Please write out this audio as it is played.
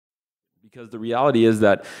Because the reality is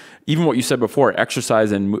that even what you said before,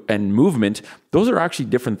 exercise and movement, those are actually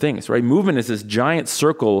different things, right? Movement is this giant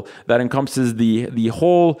circle that encompasses the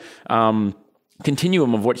whole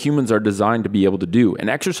continuum of what humans are designed to be able to do.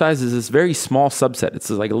 And exercise is this very small subset.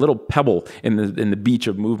 It's like a little pebble in the beach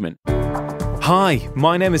of movement. Hi,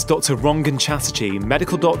 my name is Dr. Rangan Chatterjee,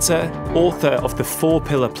 medical doctor, author of the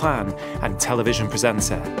 4-Pillar Plan, and television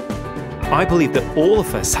presenter. I believe that all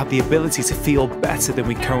of us have the ability to feel better than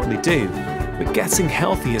we currently do, but getting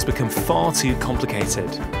healthy has become far too complicated.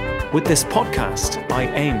 With this podcast, I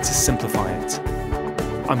aim to simplify it.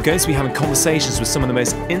 I'm going to be having conversations with some of the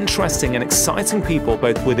most interesting and exciting people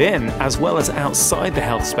both within as well as outside the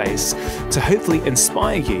health space to hopefully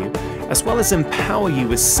inspire you as well as empower you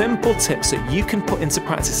with simple tips that you can put into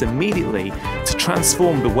practice immediately to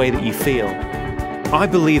transform the way that you feel. I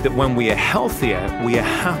believe that when we are healthier, we are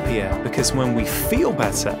happier, because when we feel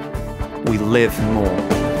better, we live more.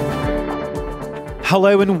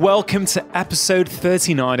 Hello and welcome to episode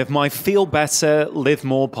 39 of my Feel Better, Live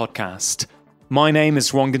More podcast. My name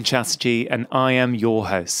is Rangan Chatterjee and I am your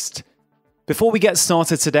host. Before we get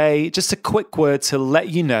started today, just a quick word to let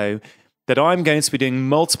you know that I'm going to be doing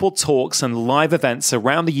multiple talks and live events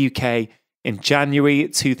around the UK in January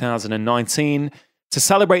 2019 to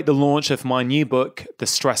celebrate the launch of my new book, The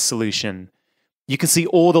Stress Solution. You can see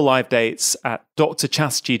all the live dates at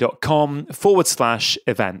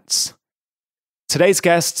drchatterjee.com/events. Today's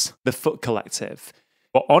guests, the Foot Collective,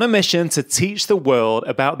 are on a mission to teach the world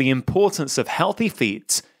about the importance of healthy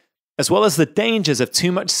feet, as well as the dangers of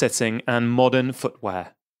too much sitting and modern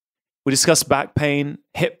footwear. We discuss back pain,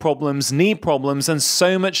 hip problems, knee problems, and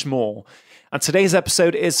so much more. And today's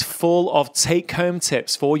episode is full of take-home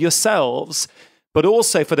tips for yourselves, but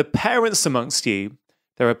also for the parents amongst you.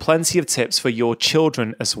 There are plenty of tips for your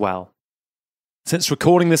children as well. Since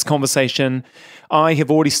recording this conversation, I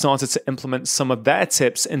have already started to implement some of their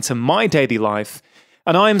tips into my daily life,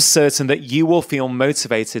 and I am certain that you will feel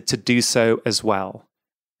motivated to do so as well.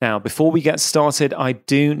 Now, before we get started, I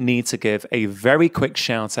do need to give a very quick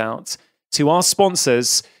shout out to our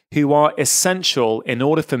sponsors who are essential in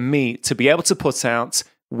order for me to be able to put out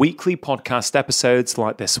weekly podcast episodes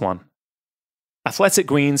like this one. Athletic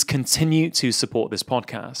Greens continue to support this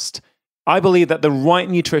podcast. I believe that the right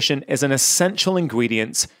nutrition is an essential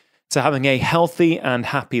ingredient to having a healthy and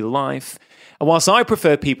happy life. And whilst I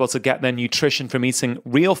prefer people to get their nutrition from eating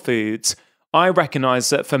real foods, I recognize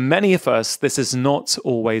that for many of us, this is not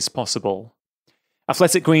always possible.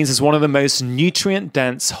 Athletic Greens is one of the most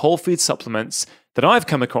nutrient-dense whole food supplements that I've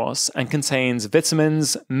come across and contains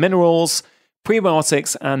vitamins, minerals,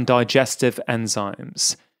 prebiotics, and digestive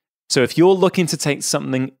enzymes. So if you're looking to take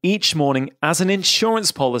something each morning as an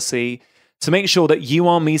insurance policy to make sure that you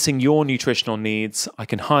are meeting your nutritional needs, I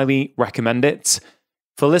can highly recommend it.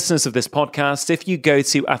 For listeners of this podcast, if you go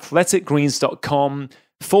to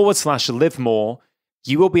athleticgreens.com/live more,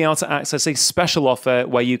 you will be able to access a special offer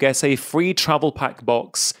where you get a free travel pack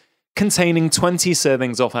box containing 20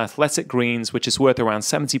 servings of Athletic Greens, which is worth around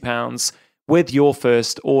 £70 with your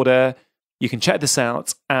first order. You can check this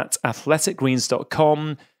out at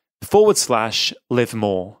athleticgreens.com/live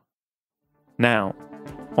more. Now,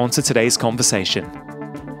 on to today's conversation.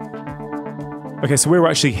 Okay, so we're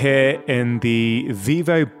actually here in the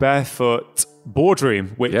Vivo Barefoot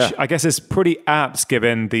boardroom, which I guess is pretty apt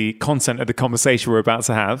given the content of the conversation we're about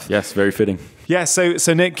to have. Yes, very fitting. Yeah, so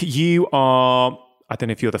Nick, you are, I don't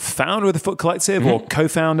know if you're the founder of the Foot Collective or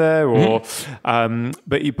co-founder, or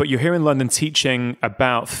but you're here in London teaching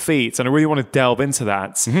about feet, and I really want to delve into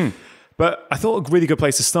that. But I thought a really good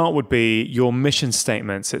place to start would be your mission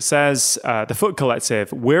statement. It says, the Foot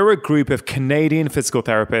Collective, we're a group of Canadian physical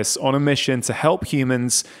therapists on a mission to help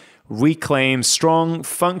humans reclaim strong,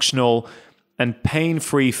 functional, and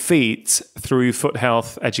pain-free feet through foot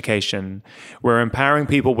health education. We're empowering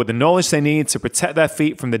people with the knowledge they need to protect their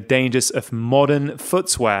feet from the dangers of modern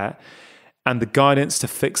footwear and the guidance to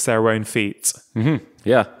fix their own feet.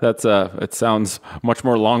 Yeah, that's it sounds much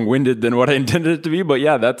more long-winded than what I intended it to be, but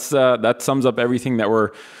yeah, that sums up everything that we're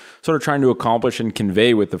sort of trying to accomplish and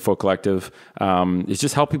convey with the Foot Collective. It's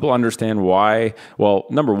just help people understand why. Well,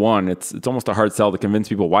 number one, it's almost a hard sell to convince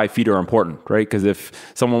people why feet are important, right? Because if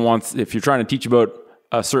you're trying to teach about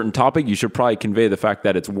a certain topic, you should probably convey the fact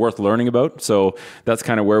that it's worth learning about. So that's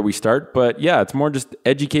kind of where we start. But yeah, it's more just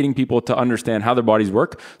educating people to understand how their bodies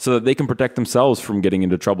work so that they can protect themselves from getting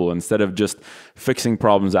into trouble instead of just fixing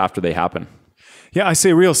problems after they happen. Yeah, I see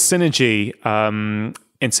a real synergy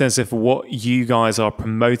in terms of what you guys are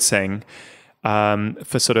promoting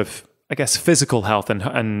for sort of, I guess, physical health and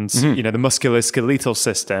the musculoskeletal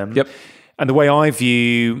system. Yep. And the way I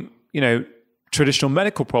view, traditional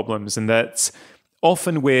medical problems, and that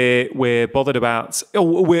often we're bothered about,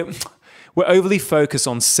 we're overly focused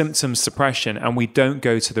on symptom suppression and we don't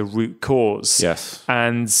go to the root cause. Yes.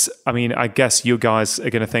 And I mean, I guess you guys are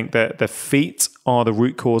going to think that the feet are the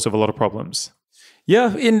root cause of a lot of problems.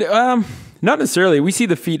 Yeah, and not necessarily. We see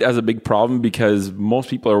the feet as a big problem because most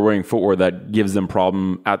people are wearing footwear that gives them a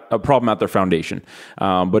problem at their foundation.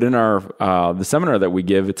 But in our the seminar that we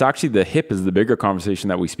give, it's actually the hip is the bigger conversation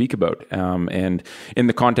that we speak about. And in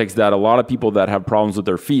the context that a lot of people that have problems with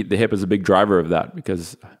their feet, the hip is a big driver of that,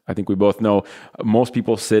 because I think we both know most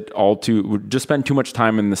people just spend too much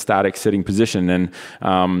time in the static sitting position.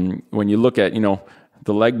 And when you look at,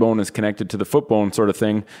 the leg bone is connected to the foot bone sort of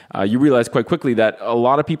thing, you realize quite quickly that a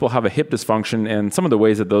lot of people have a hip dysfunction, and some of the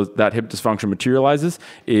ways that hip dysfunction materializes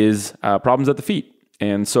is problems at the feet.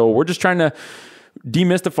 And so we're just trying to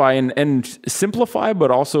demystify and simplify, but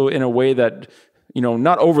also in a way that,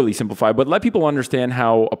 not overly simplify, but let people understand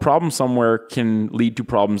how a problem somewhere can lead to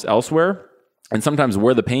problems elsewhere. And sometimes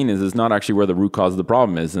where the pain is not actually where the root cause of the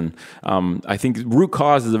problem is. And I think root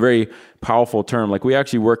cause is a very powerful term. Like, we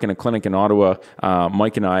actually work in a clinic in Ottawa,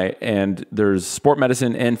 Mike and I, and there's sport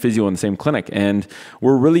medicine and physio in the same clinic. And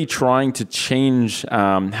we're really trying to change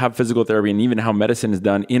how physical therapy and even how medicine is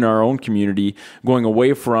done in our own community, going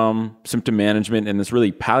away from symptom management and this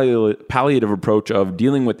really palliative approach of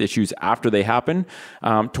dealing with issues after they happen,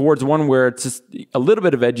 towards one where it's just a little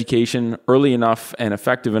bit of education early enough and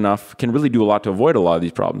effective enough can really do a lot to avoid a lot of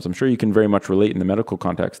these problems. I'm sure you can very much relate in the medical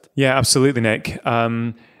context. Yeah, absolutely, Nick.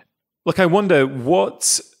 Look, I wonder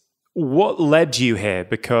what led you here,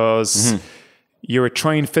 because you're a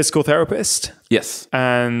trained physical therapist. Yes.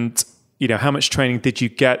 And, how much training did you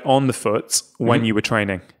get on the foot when you were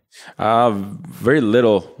training? Very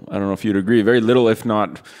little. I don't know if you'd agree. Very little, if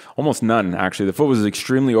not almost none, actually. The foot was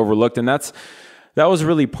extremely overlooked. And that was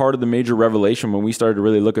really part of the major revelation when we started to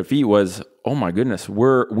really look at feet was, oh my goodness,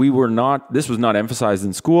 this was not emphasized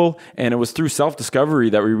in school. And it was through self-discovery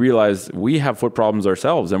that we realized we have foot problems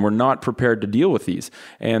ourselves and we're not prepared to deal with these.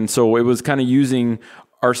 And so it was kind of using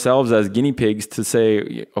ourselves as guinea pigs to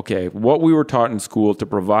say, okay, what we were taught in school to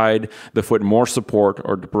provide the foot more support,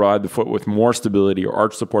 or to provide the foot with more stability or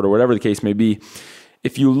arch support or whatever the case may be.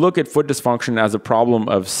 If you look at foot dysfunction as a problem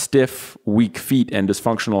of stiff, weak feet and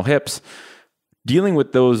dysfunctional hips, dealing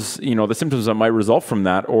with those, the symptoms that might result from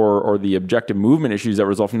that, or the objective movement issues that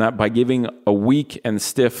result from that, by giving a weak and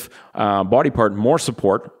stiff body part more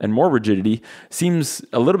support and more rigidity seems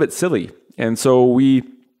a little bit silly. And so we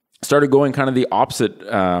started going kind of the opposite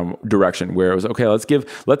direction, where it was, okay,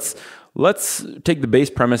 let's take the base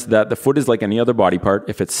premise that the foot is like any other body part.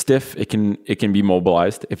 If it's stiff, it can be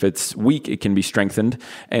mobilized. If it's weak, it can be strengthened.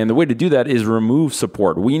 And the way to do that is remove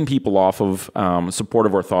support, wean people off of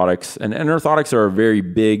supportive orthotics. And orthotics are a very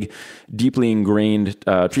big, deeply ingrained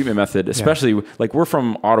treatment method, especially like we're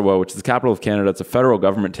from Ottawa, which is the capital of Canada. It's a federal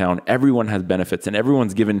government town. Everyone has benefits, and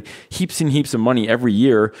everyone's given heaps and heaps of money every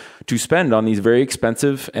year to spend on these very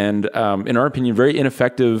expensive and, in our opinion, very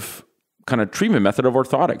ineffective kind of treatment method of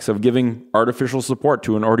orthotics, of giving artificial support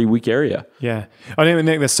to an already weak area. Yeah. I don't even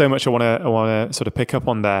think there's so much I want to sort of pick up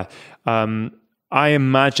on there. I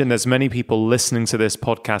imagine there's many people listening to this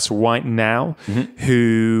podcast right now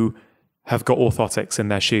who have got orthotics in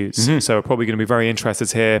their shoes. So are probably going to be very interested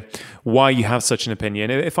to hear why you have such an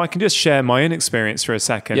opinion. If I can just share my own experience for a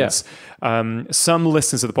second. Yeah. Some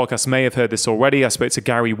listeners of the podcast may have heard this already. I spoke to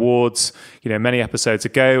Gary Wards, many episodes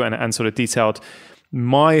ago, and sort of detailed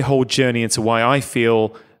my whole journey into why I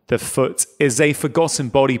feel the foot is a forgotten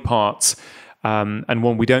body part, and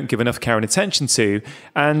one we don't give enough care and attention to.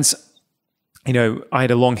 And, I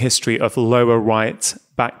had a long history of lower right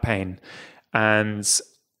back pain. And,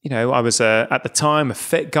 I was at the time a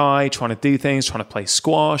fit guy, trying to do things, trying to play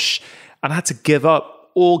squash, and I had to give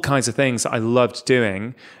up all kinds of things that I loved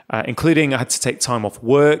doing, including I had to take time off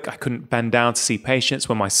work. I couldn't bend down to see patients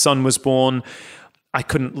when my son was born. I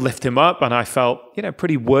couldn't lift him up, and I felt,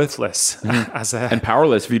 pretty worthless and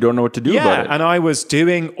powerless if you don't know what to do about it. And I was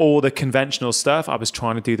doing all the conventional stuff. I was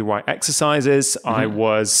trying to do the right exercises. I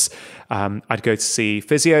was, I'd go to see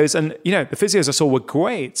physios, and the physios I saw were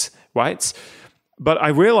great, right? But I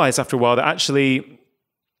realized after a while that actually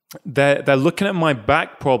they're looking at my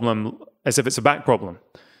back problem as if it's a back problem.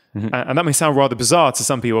 And that may sound rather bizarre to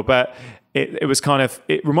some people, but it was kind of,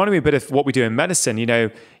 it reminded me a bit of what we do in medicine.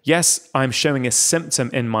 Yes, I'm showing a symptom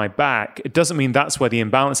in my back. It doesn't mean that's where the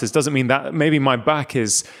imbalance is. Doesn't mean that maybe my back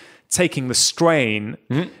is taking the strain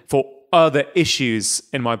for other issues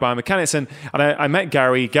in my biomechanics. And I met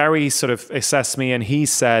Gary. Gary sort of assessed me, and he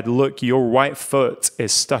said, look, your right foot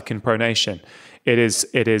is stuck in pronation.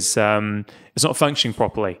 it's not functioning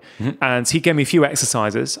properly. And he gave me a few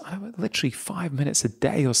exercises, literally 5 minutes a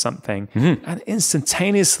day or something, and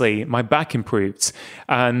instantaneously my back improved.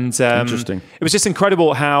 And Interesting. It was just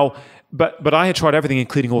incredible how. But I had tried everything,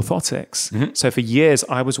 including orthotics. So for years,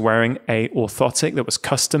 I was wearing a orthotic that was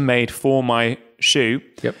custom made for my shoe.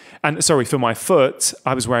 And for my foot,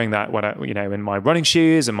 I was wearing that when in my running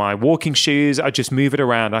shoes and my walking shoes. I just move it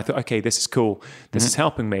around. I thought, okay, this is cool. This is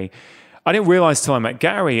helping me. I didn't realize till I met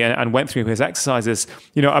Gary and went through his exercises.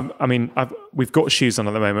 We've got shoes on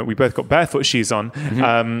at the moment. We both got barefoot shoes on.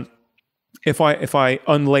 If I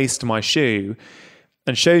unlaced my shoe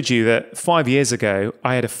and showed you that 5 years ago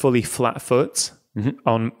I had a fully flat foot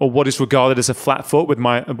on, or what is regarded as a flat foot with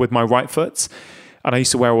my right foot, and I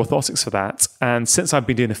used to wear orthotics for that. And since I've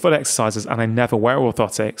been doing the foot exercises and I never wear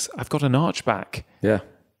orthotics, I've got an arch back. Yeah.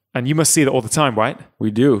 And you must see that all the time, right?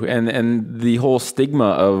 We do. And the whole stigma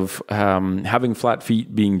of having flat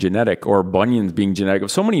feet being genetic or bunions being genetic,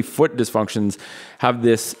 so many foot dysfunctions have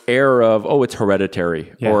this air of, oh, it's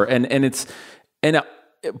hereditary. Yeah. And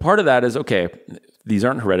part of that is, okay, these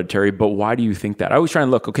aren't hereditary, but why do you think that? I always try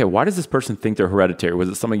and look, okay, why does this person think they're hereditary? Was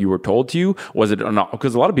it something you were told to you? Was it not?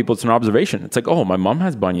 Because a lot of people, it's an observation. It's like, oh, my mom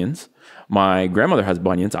has bunions. My grandmother has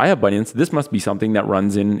bunions. I have bunions. This must be something that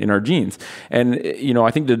runs in our genes. And,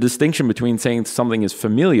 I think the distinction between saying something is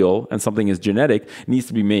familial and something is genetic needs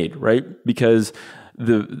to be made, right? Because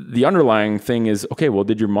the underlying thing is, okay, well,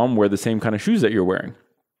 did your mom wear the same kind of shoes that you're wearing?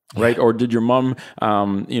 Right? Or did your mom,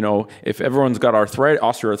 if everyone's got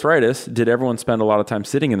osteoarthritis, did everyone spend a lot of time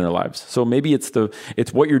sitting in their lives? So maybe it's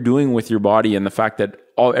what you're doing with your body and the fact that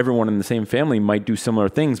everyone in the same family might do similar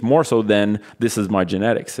things more so than this is my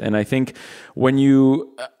genetics. And I think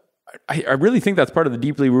I really think that's part of the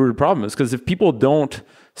deeply rooted problem, is because if people don't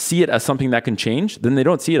see it as something that can change, then they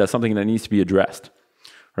don't see it as something that needs to be addressed.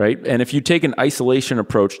 Right? And if you take an isolation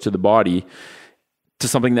approach to the body, to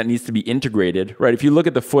something that needs to be integrated, right? If you look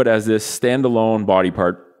at the foot as this standalone body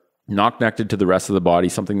part, not connected to the rest of the body,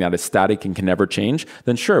 something that is static and can never change,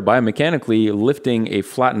 then sure, biomechanically lifting a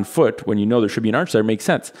flattened foot when you know there should be an arch there makes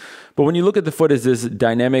sense. But when you look at the foot as this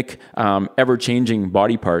dynamic, ever-changing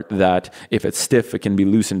body part that if it's stiff, it can be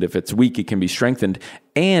loosened. If it's weak, it can be strengthened.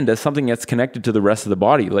 And as something that's connected to the rest of the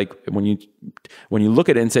body, like when you look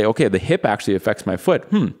at it and say, okay, the hip actually affects my foot.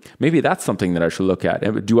 Maybe that's something that I should look at.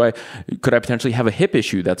 Could I potentially have a hip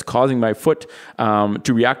issue that's causing my foot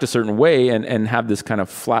to react a certain way and have this kind of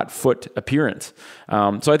flat foot appearance?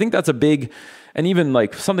 So I think that's a big. And even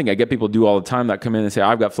like something I get people do all the time that come in and say,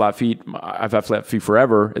 I've got flat feet. I've had flat feet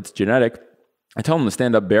forever. It's genetic. I tell them to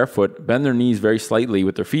stand up barefoot, bend their knees very slightly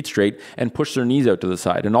with their feet straight, and push their knees out to the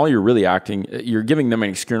side. And all you're really you're giving them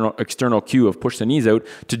an external cue of push the knees out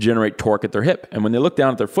to generate torque at their hip. And when they look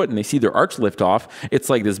down at their foot and they see their arch lift off, it's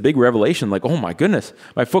like this big revelation, like, oh my goodness,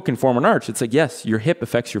 my foot can form an arch. It's like, yes, your hip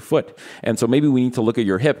affects your foot. And so maybe we need to look at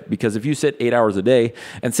your hip, because if you sit 8 hours a day,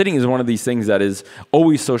 and sitting is one of these things that is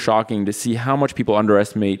always so shocking to see how much people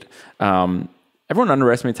underestimate. Everyone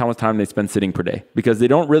underestimates how much time they spend sitting per day, because they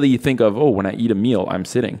don't really think of, oh, when I eat a meal, I'm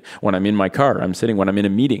sitting. When I'm in my car, I'm sitting. When I'm in a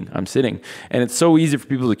meeting, I'm sitting. And it's so easy for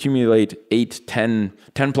people to accumulate 8, 10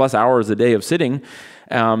 plus hours a day of sitting.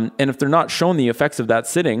 And if they're not shown the effects of that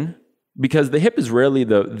sitting, because the hip is rarely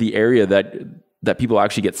the area that people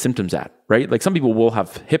actually get symptoms at, right? Like some people will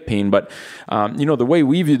have hip pain, but the way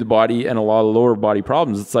we view the body and a lot of lower body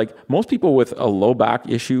problems, it's like most people with a low back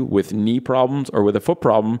issue, with knee problems, or with a foot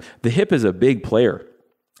problem, the hip is a big player.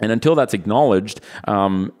 And until that's acknowledged,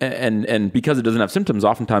 and because it doesn't have symptoms,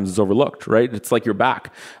 oftentimes it's overlooked, right? It's like your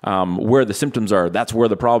back, where the symptoms are, that's where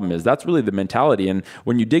the problem is. That's really the mentality. And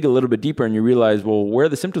when you dig a little bit deeper and you realize, well, where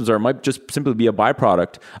the symptoms are might just simply be a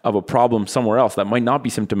byproduct of a problem somewhere else that might not be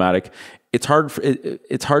symptomatic. It's hard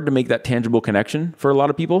to make that tangible connection for a lot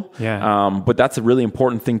of people. Yeah. But that's a really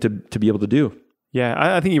important thing to be able to do. Yeah,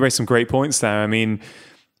 I think you raised some great points there. I mean,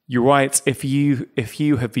 you're right. If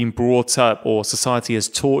you have been brought up, or society has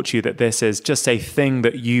taught you that this is just a thing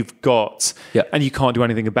that you've got, and you can't do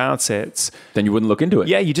anything about it, then you wouldn't look into it.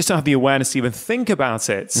 Yeah, you just don't have the awareness to even think about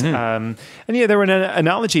it. Mm-hmm. And there are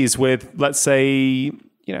analogies with, let's say,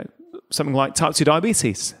 something like type 2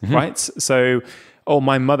 diabetes, right? So,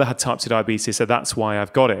 my mother had type 2 diabetes, so that's why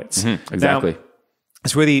I've got it. Mm-hmm. Exactly. Now,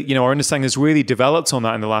 it's really, our understanding has really developed on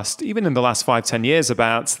that in the last 5-10 years,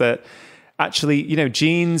 about that. Actually,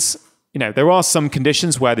 genes there are some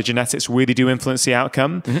conditions where the genetics really do influence the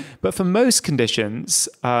outcome. But for most conditions,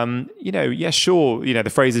 sure,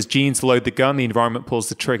 the phrase is genes load the gun, the environment pulls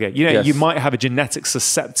the trigger. You might have a genetic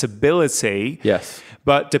susceptibility. Yes.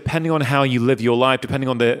 But depending on how you live your life, depending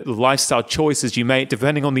on the lifestyle choices you make,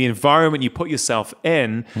 depending on the environment you put yourself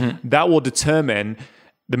in, that will determine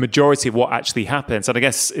the majority of what actually happens. And I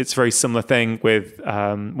guess it's a very similar thing with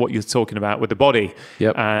what you're talking about with the body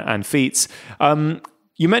and feet.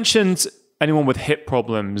 You mentioned anyone with hip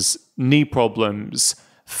problems, knee problems,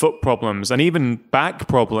 foot problems, and even back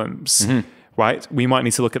problems, right? We might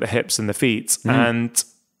need to look at the hips and the feet. And,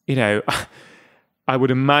 I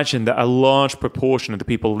would imagine that a large proportion of the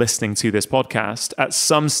people listening to this podcast at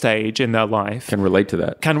some stage in their life can relate to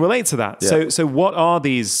that. Yeah. So what are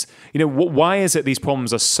these, why is it these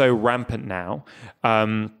problems are so rampant now?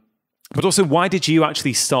 But also, why did you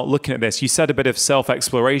actually start looking at this? You said a bit of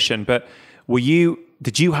self-exploration, but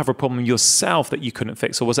did you have a problem yourself that you couldn't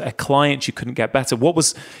fix, or was it a client you couldn't get better? What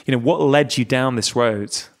was, what led you down this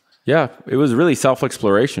road? Yeah, it was really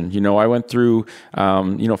self-exploration. I went through,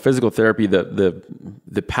 physical therapy.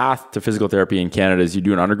 The path to physical therapy in Canada is you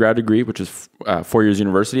do an undergrad degree, which is 4 years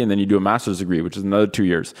university, and then you do a master's degree, which is another 2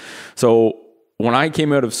 years. So when I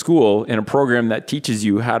came out of school in a program that teaches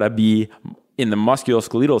you how to be, in the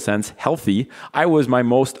musculoskeletal sense, healthy, I was my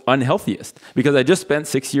most unhealthiest because I just spent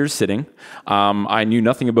 6 years sitting. I knew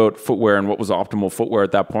nothing about footwear and what was optimal footwear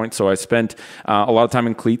at that point. So I spent a lot of time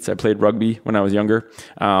in cleats. I played rugby when I was younger.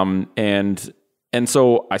 And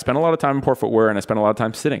so I spent a lot of time in poor footwear and I spent a lot of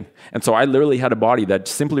time sitting. And so I literally had a body that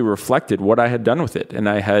simply reflected what I had done with it. And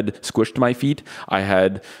I had squished my feet. I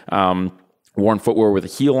had worn footwear with a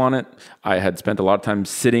heel on it. I had spent a lot of time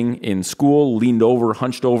sitting in school, leaned over,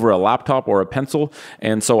 hunched over a laptop or a pencil.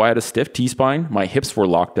 And so I had a stiff T-spine. My hips were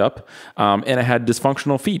locked up. And I had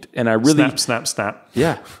dysfunctional feet. And I really... Snap.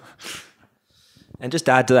 Yeah. And just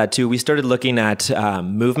to add to that too, we started looking at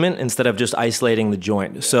movement instead of just isolating the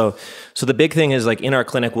joint. So the big thing is, like, in our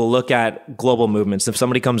clinic, we'll look at global movements. If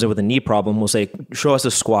somebody comes in with a knee problem, we'll say, show us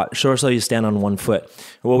a squat, show us how you stand on one foot.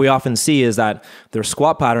 And what we often see is that their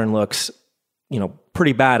squat pattern looks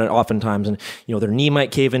pretty bad oftentimes, and their knee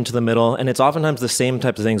might cave into the middle, and it's oftentimes the same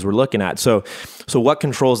types of things we're looking at. So what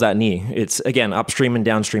controls that knee? It's, again, upstream and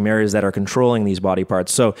downstream areas that are controlling these body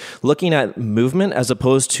parts. So looking at movement as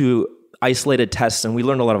opposed to isolated tests, and we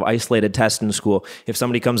learned a lot of isolated tests in school. If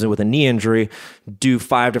somebody comes in with a knee injury, do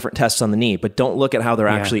 5 different tests on the knee, but don't look at how they're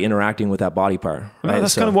actually interacting with that body part. Right?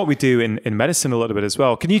 That's kind of what we do in medicine a little bit as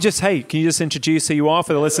well. Can you just introduce who you are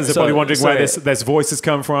for the listeners that are probably wondering where this voices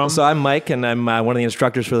come from? So I'm Mike, and I'm one of the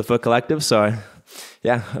instructors for the Foot Collective. So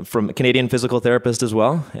I'm from a Canadian physical therapist as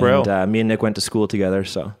well. And me and Nick went to school together.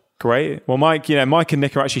 So great. Well, Mike, Mike and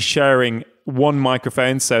Nick are actually sharing one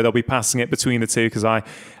microphone, so they'll be passing it between the two because I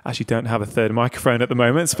actually don't have a third microphone at the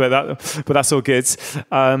moment, but that's all good.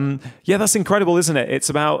 That's incredible, isn't it? It's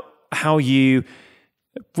about how you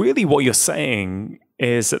really, what you're saying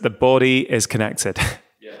is that the body is connected.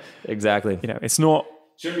 Yeah, exactly. It's not.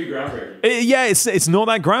 Shouldn't be groundbreaking. It's not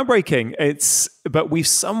that groundbreaking. But we've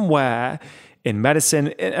somewhere in medicine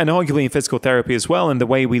and arguably in physical therapy as well, and the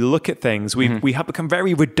way we look at things, we have become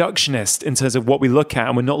very reductionist in terms of what we look at,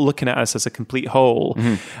 and we're not looking at us as a complete whole.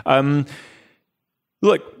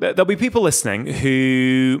 Look, there'll be people listening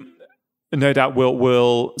who no doubt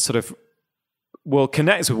will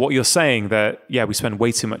connect with what you're saying, that, we spend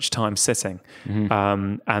way too much time sitting.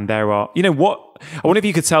 And there are, I wonder if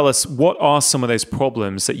you could tell us, what are some of those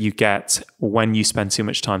problems that you get when you spend too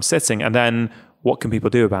much time sitting? And then what can people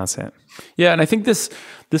do about it? Yeah, and I think this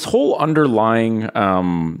whole underlying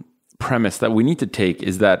premise that we need to take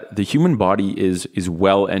is that the human body is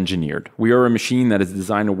well engineered. We are a machine that is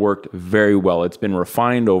designed to work very well. It's been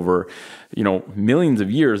refined over, millions of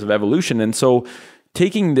years of evolution. And so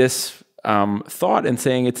taking this thought and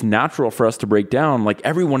saying it's natural for us to break down, like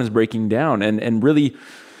everyone is breaking down, and really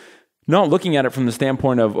not looking at it from the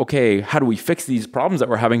standpoint of, okay, how do we fix these problems that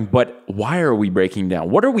we're having, but why are we breaking down?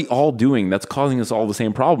 What are we all doing that's causing us all the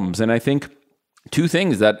same problems? And I think 2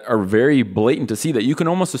 things that are very blatant to see that you can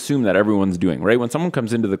almost assume that everyone's doing, right? When someone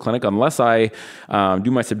comes into the clinic, unless I do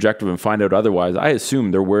my subjective and find out otherwise, I assume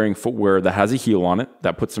they're wearing footwear that has a heel on it,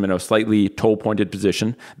 that puts them in a slightly toe-pointed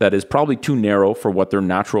position, that is probably too narrow for what their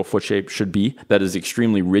natural foot shape should be, that is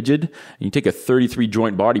extremely rigid. And you take a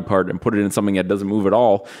 33-joint body part and put it in something that doesn't move at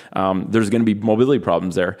all, there's going to be mobility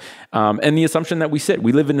problems there. And the assumption that we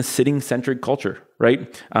live in a sitting-centric culture,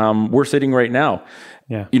 right? We're sitting right now.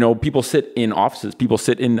 Yeah. People sit in offices. People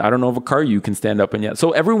sit in, I don't know of a car you can stand up in yet.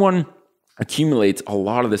 So everyone accumulates a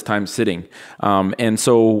lot of this time sitting. And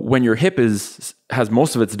so when your hip has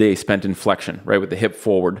most of its day spent in flexion, right, with the hip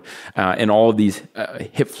forward, and all of these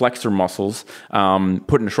hip flexor muscles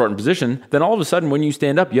put in a shortened position, then all of a sudden when you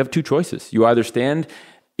stand up, you have two choices. You either stand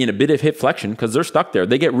in a bit of hip flexion because they're stuck there.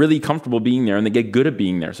 They get really comfortable being there and they get good at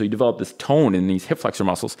being there. So you develop this tone in these hip flexor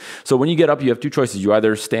muscles. So when you get up, you have two choices. You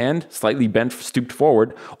either stand slightly bent, stooped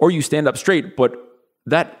forward, or you stand up straight, but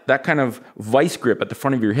that kind of vice grip at the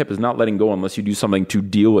front of your hip is not letting go unless you do something to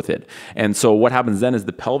deal with it. And so what happens then is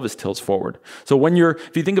the pelvis tilts forward. So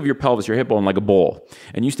if you think of your pelvis, your hip bone like a bowl,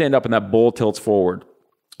 and you stand up and that bowl tilts forward,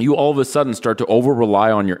 you all of a sudden start to over-rely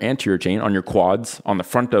on your anterior chain, on your quads, on the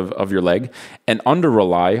front of your leg, and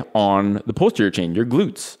under-rely on the posterior chain, your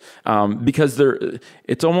glutes. Because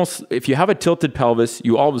it's almost, if you have a tilted pelvis,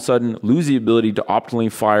 you all of a sudden lose the ability to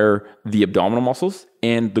optimally fire the abdominal muscles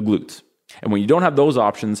and the glutes. And when you don't have those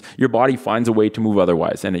options, your body finds a way to move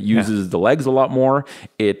otherwise, and it uses the legs a lot more.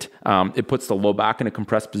 It puts the low back in a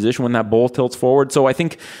compressed position when that bowl tilts forward. So I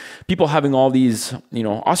think people having all these,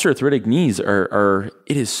 osteoarthritic knees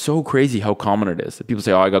it is so crazy how common it is. People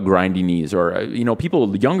say, "Oh, I got grindy knees," or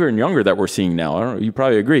people younger and younger that we're seeing now. I don't know, you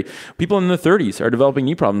probably agree. People in their 30s are developing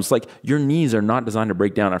knee problems. Like, your knees are not designed to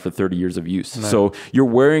break down after 30 years of use. No. So you're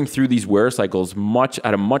wearing through these wear cycles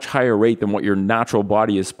at a much higher rate than what your natural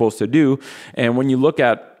body is supposed to do. And when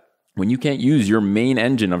you can't use your main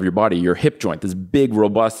engine of your body, your hip joint, this big,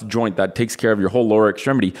 robust joint that takes care of your whole lower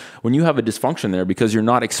extremity, when you have a dysfunction there because you're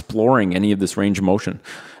not exploring any of this range of motion,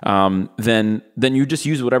 then you just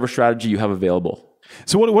use whatever strategy you have available.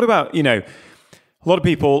 So what about, a lot of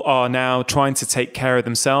people are now trying to take care of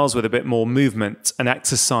themselves with a bit more movement and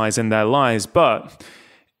exercise in their lives, but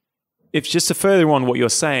if just to further on what you're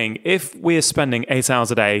saying, if we're spending 8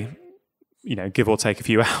 hours a day, give or take a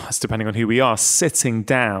few hours, depending on who we are, sitting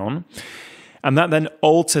down, and that then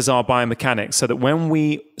alters our biomechanics so that when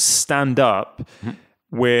we stand up,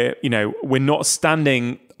 we're not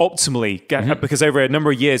standing optimally, because over a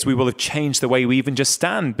number of years, we will have changed the way we even just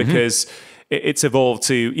stand because it's evolved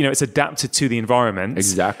to, it's adapted to the environment.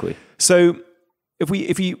 Exactly. So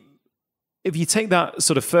if you take that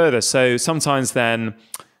sort of further, so sometimes then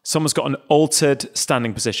someone's got an altered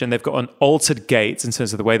standing position. They've got an altered gait in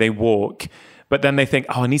terms of the way they walk. But then they think,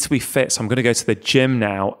 I need to be fit, so I'm going to go to the gym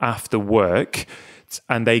now after work.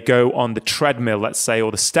 And they go on the treadmill, let's say, or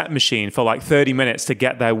the step machine for like 30 minutes to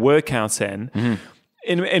get their workout in.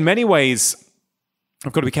 In many ways,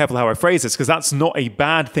 I've got to be careful how I phrase this, because that's not a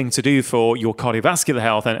bad thing to do for your cardiovascular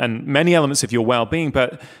health and many elements of your well-being.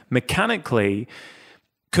 But mechanically,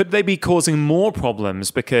 could they be causing more problems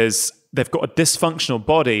because they've got a dysfunctional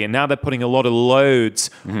body and now they're putting a lot of loads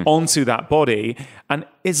onto that body? And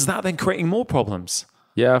is that then creating more problems?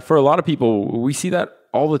 Yeah, for a lot of people, we see that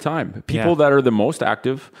all the time. People that are the most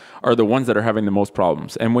active are the ones that are having the most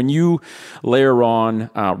problems. And when you layer on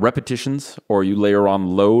repetitions, or you layer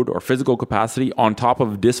on load or physical capacity on top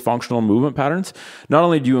of dysfunctional movement patterns, not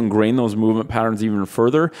only do you ingrain those movement patterns even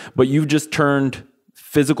further, but you've just turned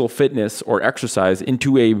physical fitness or exercise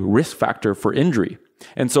into a risk factor for injury.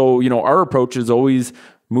 And so, our approach is always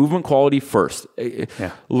movement quality first.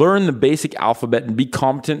 Learn the basic alphabet and be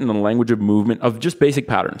competent in the language of movement, of just basic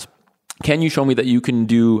patterns. Can you show me that you can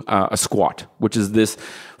do a squat, which is this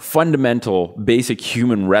fundamental basic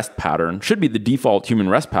human rest pattern, should be the default human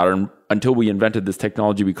rest pattern until we invented this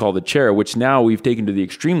technology we call the chair, which now we've taken to the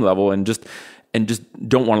extreme level and just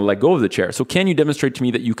don't want to let go of the chair. So can you demonstrate to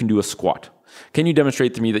me that you can do a squat? Can you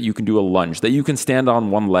demonstrate to me that you can do a lunge, that you can stand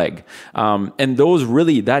on one leg? And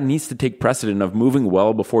that needs to take precedent of moving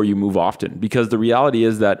well before you move often, because the reality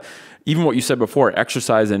is that even what you said before,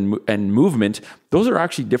 exercise and movement, those are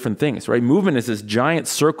actually different things, right? Movement is this giant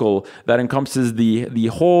circle that encompasses the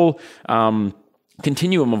whole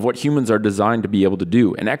continuum of what humans are designed to be able to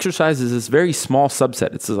do. And exercise is this very small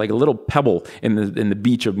subset. It's like a little pebble in the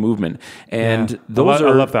beach of movement. And I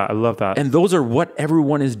love that. And those are what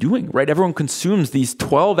everyone is doing, right? Everyone consumes these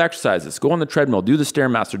 12 exercises. Go on the treadmill, do the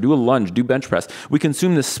Stairmaster, do a lunge, do bench press. We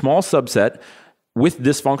consume this small subset with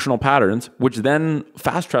dysfunctional patterns, which then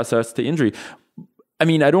fast tracks us to injury. I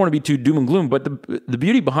mean, I don't want to be too doom and gloom, but the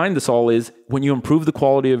beauty behind this all is when you improve the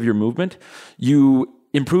quality of your movement, you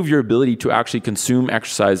improve your ability to actually consume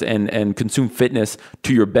exercise and consume fitness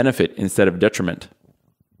to your benefit instead of detriment.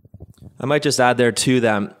 I might just add there too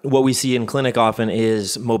that what we see in clinic often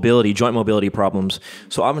is mobility, joint mobility problems.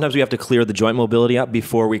 So oftentimes we have to clear the joint mobility up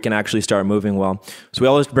before we can actually start moving well. So we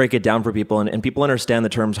always break it down for people, and people understand the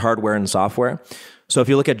terms hardware and software. So if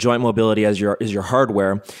you look at joint mobility as your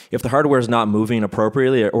hardware, if the hardware is not moving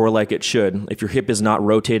appropriately or like it should, if your hip is not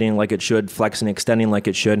rotating like it should, flexing, extending like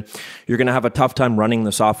it should, you're going to have a tough time running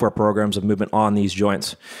the software programs of movement on these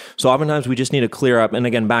joints. So oftentimes we just need to clear up, and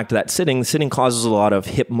again, back to that sitting causes a lot of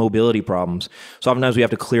hip mobility problems. So oftentimes we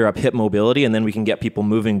have to clear up hip mobility, and then we can get people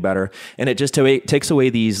moving better. And it just takes away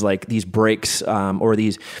these breaks or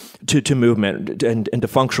these to movement and to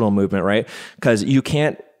functional movement, right? Because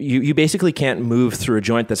you basically can't move through a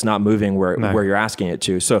joint that's not moving where you're asking it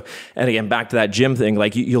to. So, and again, back to that gym thing,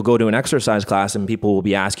 like you'll go to an exercise class and people will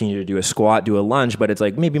be asking you to do a squat, do a lunge, but it's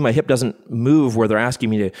like, maybe my hip doesn't move where they're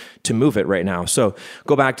asking me to move it right now. So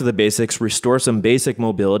go back to the basics, restore some basic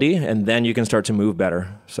mobility, and then you can start to move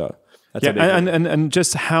better. So that's and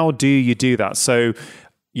just how do you do that? So,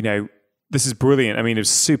 this is brilliant. I mean, it's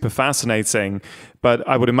super fascinating, but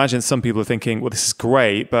I would imagine some people are thinking, well, this is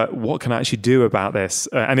great, but what can I actually do about this?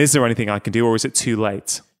 And is there anything I can do, or is it too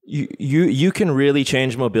late? You can really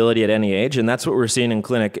change mobility at any age, and that's what we're seeing in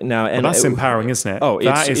clinic now. And that's empowering, isn't it? Oh,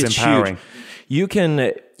 that is empowering.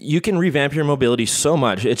 Huge. You can revamp your mobility so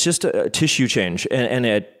much. It's just a tissue change, and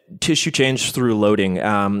a tissue change through loading.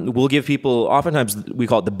 We'll give people, oftentimes we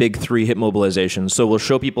call it the big 3 hip mobilizations. So we'll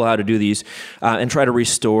show people how to do these and try to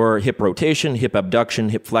restore hip rotation, hip abduction,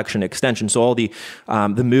 hip flexion, extension. So all the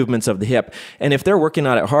movements of the hip. And if they're working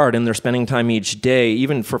on it hard and they're spending time each day,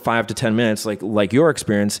 even for 5 to 10 minutes, like your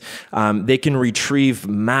experience, they can retrieve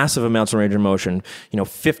massive amounts of range of motion.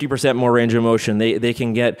 50% more range of motion. They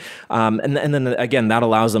can get, and then again, that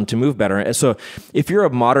allows them to move better. So if you're a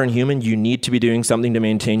modern human, you need to be doing something to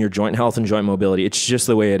maintain your joint health and joint mobility. It's just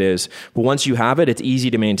the way it is. But once you have it, it's easy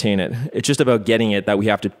to maintain it. It's just about getting it that we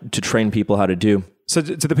have to train people how to do. So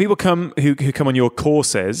do the people who come on your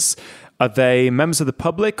courses, are they members of the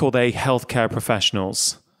public or are they healthcare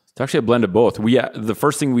professionals? It's actually a blend of both. The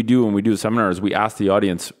first thing we do when we do a seminar is we ask the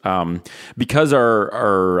audience, because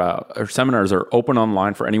our seminars are open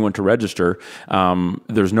online for anyone to register,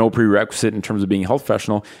 there's no prerequisite in terms of being a health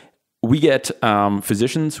professional. We get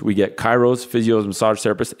physicians, we get chiros, physios, massage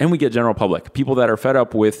therapists, and we get general public, people that are fed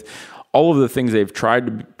up with all of the things they've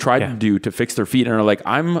tried to do to fix their feet and are like,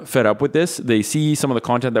 I'm fed up with this. They see some of the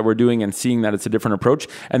content that we're doing and seeing that it's a different approach,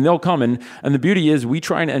 and they'll come in. And the beauty is we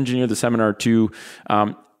try and engineer the seminar to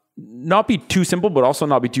not be too simple, but also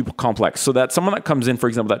not be too complex, so that someone that comes in, for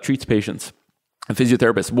example, that treats patients, a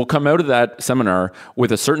physiotherapist, will come out of that seminar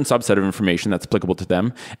with a certain subset of information that's applicable to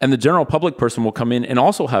them. And the general public person will come in and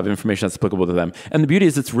also have information that's applicable to them. And the beauty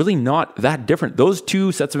is it's really not that different. Those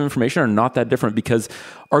two sets of information are not that different, because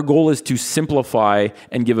our goal is to simplify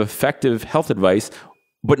and give effective health advice,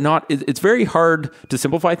 but it's very hard to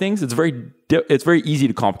simplify things. It's very easy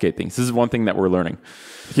to complicate things. This is one thing that we're learning.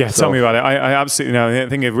 Yeah, tell me about it. I absolutely know. I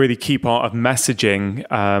think a really key part of messaging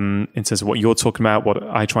in terms of what you're talking about, what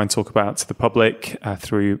I try and talk about to the public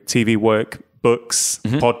through TV work, books,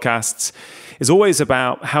 podcasts, is always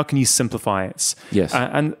about how can you simplify it. Yes.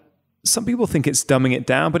 And some people think it's dumbing it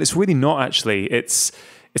down, but it's really not actually.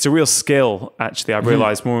 It's a real skill, actually. I've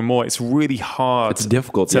realized more and more, it's really hard. It's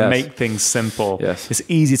difficult to make things simple. Yes. It's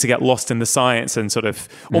easy to get lost in the science and sort of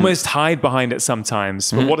almost hide behind it sometimes.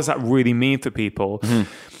 But what does that really mean for people? I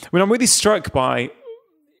mean, I'm really struck by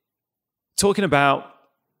talking about,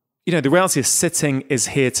 the reality is sitting is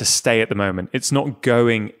here to stay at the moment. It's not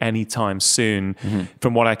going anytime soon,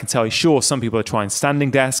 from what I can tell. Sure, some people are trying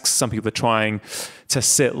standing desks. Some people are trying to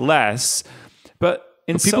sit less. But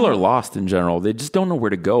people are lost in general. They just don't know where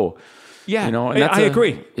to go. Yeah, and I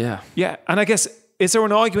agree. Yeah. And I guess, is there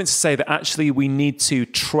an argument to say that actually we need to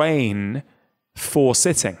train for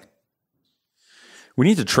sitting? We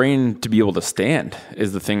need to train to be able to stand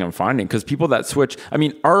is the thing I'm finding, because people that switch, I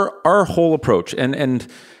mean, our whole approach, and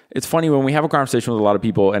it's funny when we have a conversation with a lot of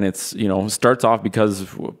people, and it's, starts off because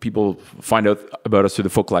people find out about us through the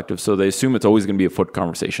Foot Collective. So they assume it's always going to be a foot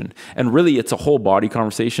conversation. And really, it's a whole body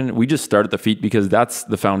conversation. We just start at the feet because that's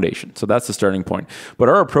the foundation. So that's the starting point. But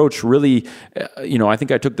our approach really, I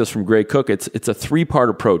think I took this from Gray Cook. It's a 3-part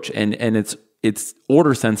approach, and it's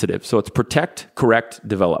order sensitive. So it's protect, correct,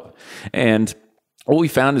 develop. And what we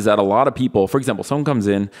found is that a lot of people, for example, someone comes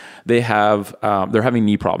in, they're having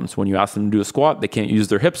knee problems. When you ask them to do a squat, they can't use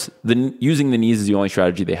their hips. Using the knees is the only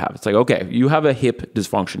strategy they have. It's like, okay, you have a hip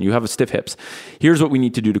dysfunction. You have a stiff hips. Here's what we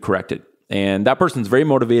need to do to correct it. And that person's very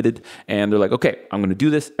motivated and they're like, okay, I'm going to do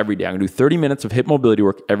this every day. I'm going to do 30 minutes of hip mobility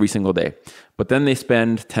work every single day. But then they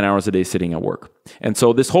spend 10 hours a day sitting at work. And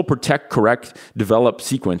so this whole protect, correct, develop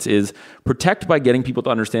sequence is protect by getting people to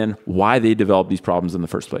understand why they develop these problems in the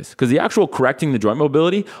first place. Because the actual correcting the joint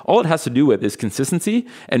mobility, all it has to do with is consistency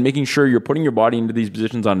and making sure you're putting your body into these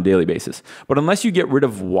positions on a daily basis. But unless you get rid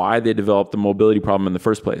of why they developed the mobility problem in the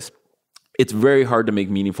first place, it's very hard to make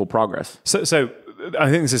meaningful progress. So I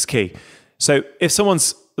think this is key. So if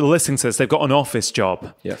someone's listening to this, they've got an office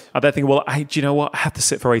job. Yes. And they're thinking, well, do you know what? I have to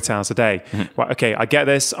sit for 8 hours a day. Right, okay, I get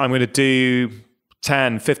this. I'm going to do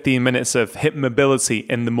 10, 15 minutes of hip mobility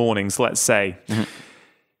in the mornings, let's say.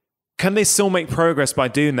 Can they still make progress by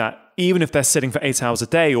doing that, even if they're sitting for 8 hours a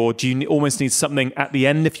day? Or do you almost need something at the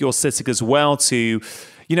end if you're sitting as well to,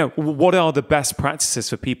 what are the best practices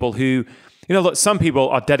for people who... look, some people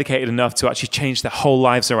are dedicated enough to actually change their whole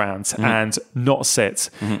lives around and not sit.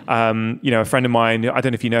 A friend of mine, I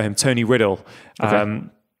don't know if you know him, Tony Riddle. Okay.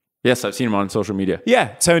 Yes, I've seen him on social media.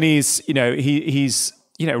 Yeah, Tony's, he's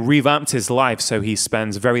revamped his life so he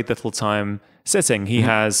spends very little time sitting. He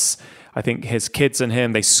has... I think his kids and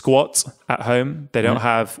him, they squat at home. They don't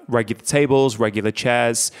have regular tables, regular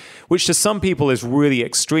chairs, which to some people is really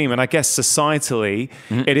extreme. And I guess societally,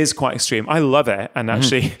 it is quite extreme. I love it. And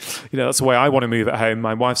actually, that's the way I want to move at home.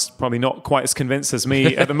 My wife's probably not quite as convinced as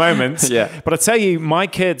me at the moment. But I tell you, my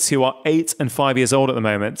kids who are 8 and 5 years old at the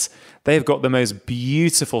moment, they've got the most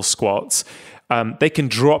beautiful squats. They can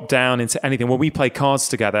drop down into anything. When we play cards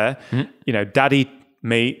together, daddy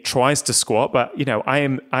tries to squat, but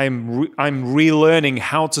I'm relearning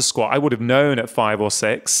how to squat. I would have known at 5 or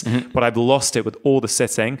 6, but I've lost it with all the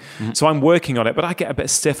sitting. So I'm working on it, but I get a bit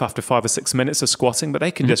stiff after 5 or 6 minutes of squatting, but they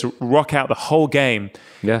can just rock out the whole game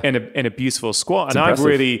in a beautiful squat. It's and impressive. I've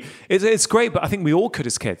really, it's great, but I think we all could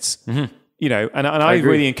as kids. And I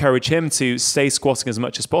really encourage him to stay squatting as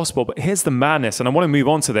much as possible. But here's the madness, and I want to move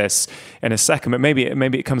on to this in a second, but maybe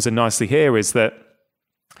it comes in nicely here, is that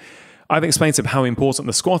I've explained to him how important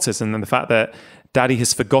the squat is, and then the fact that daddy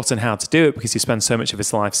has forgotten how to do it because he spends so much of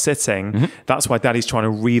his life sitting. That's why daddy's trying to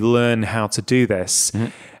relearn how to do this.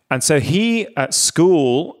 And so he, at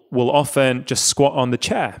school, will often just squat on the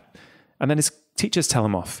chair. And then his teachers tell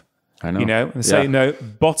him off. I know. And say, no,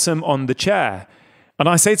 bottom on the chair. And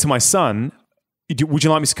I say to my son, would you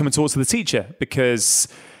like me to come and talk to the teacher? Because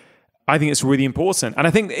I think it's really important. And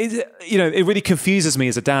I think, it really confuses me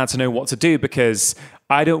as a dad to know what to do, because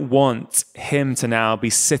I don't want him to now be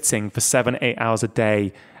sitting for 7, 8 hours a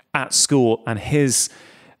day at school and his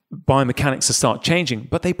biomechanics to start changing,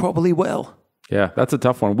 but they probably will. Yeah, that's a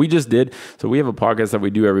tough one. We just did. So we have a podcast that we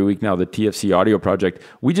do every week now, the TFC Audio Project.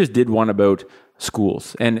 We just did one about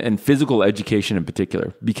schools and physical education in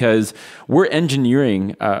particular, because we're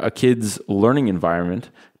engineering a kid's learning environment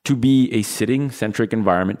to be a sitting-centric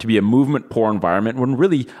environment, to be a movement-poor environment, when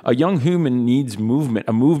really a young human needs movement,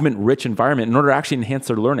 a movement-rich environment in order to actually enhance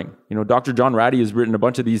their learning. Dr. John Ratty has written a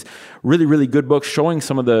bunch of these really, really good books showing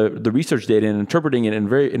some of the research data and interpreting it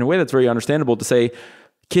in a way that's very understandable to say,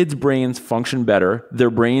 kids' brains function better. Their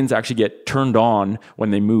brains actually get turned on when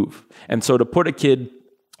they move. And so to put a kid,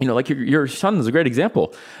 like your son is a great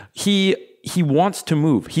example. He wants to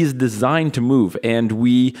move. He's designed to move, and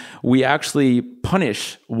we actually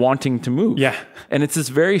punish wanting to move. Yeah. And it's this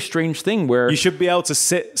very strange thing where you should be able to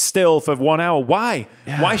sit still for 1 hour. Why?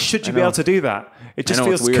 Yeah, Why should you be able to do that? It just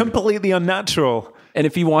feels completely unnatural. And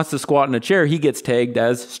if he wants to squat in a chair, he gets tagged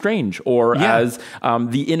as strange or as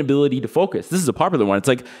the inability to focus. This is a popular one. It's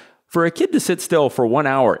like, for a kid to sit still for 1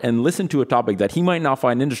 hour and listen to a topic that he might not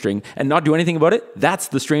find interesting and not do anything about it, that's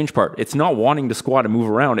the strange part. It's not wanting to squat and move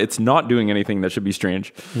around. It's not doing anything that should be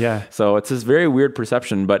strange. Yeah. So it's this very weird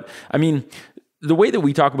perception. But I mean, the way that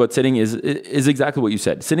we talk about sitting is exactly what you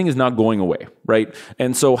said. Sitting is not going away, right?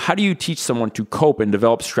 And so how do you teach someone to cope and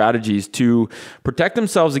develop strategies to protect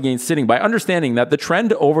themselves against sitting by understanding that the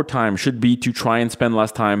trend over time should be to try and spend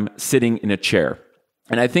less time sitting in a chair?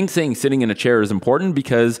 And I think saying sitting in a chair is important,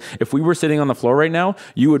 because if we were sitting on the floor right now,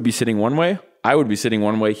 you would be sitting one way, I would be sitting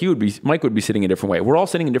one way, Mike would be sitting a different way. We're all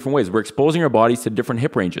sitting in different ways. We're exposing our bodies to different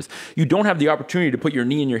hip ranges. You don't have the opportunity to put your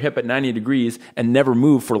knee and your hip at 90 degrees and never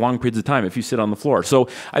move for long periods of time if you sit on the floor. So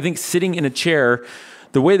I think sitting in a chair,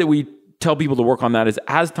 the way that we tell people to work on that is,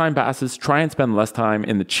 as time passes, try and spend less time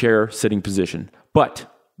in the chair sitting position. But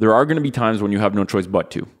there are going to be times when you have no choice but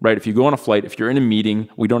to, right? If you go on a flight, if you're in a meeting,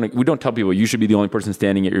 we don't tell people you should be the only person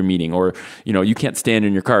standing at your meeting, or you can't stand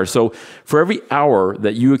in your car. So for every hour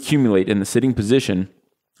that you accumulate in the sitting position,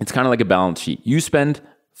 it's kind of like a balance sheet. You spend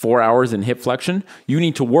 4 hours in hip flexion, you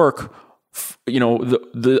need to work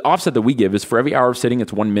the offset that we give is for every hour of sitting,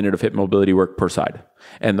 it's 1 minute of hip mobility work per side.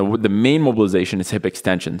 And the main mobilization is hip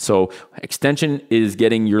extension. So extension is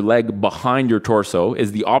getting your leg behind your torso,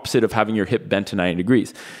 is the opposite of having your hip bent to 90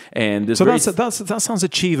 degrees. And that sounds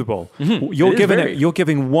achievable.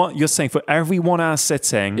 Mm-hmm. You're saying for every 1 hour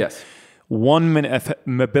sitting, yes, 1 minute of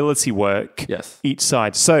mobility work, yes, each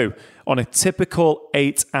side. So on a typical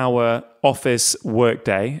 8-hour office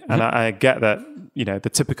workday, and I get that, the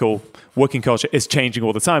typical working culture is changing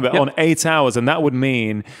all the time, but on 8 hours, and that would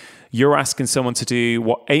mean you're asking someone to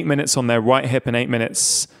do 8 minutes on their right hip and 8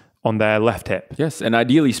 minutes on their left hip. Yes, and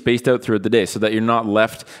ideally spaced out throughout the day so that you're not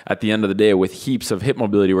left at the end of the day with heaps of hip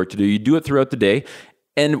mobility work to do. You do it throughout the day.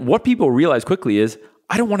 And what people realize quickly is,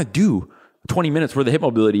 I don't want to do 20 minutes worth of hip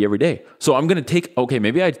mobility every day. So I'm going to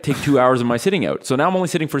maybe I take 2 hours of my sitting out. So now I'm only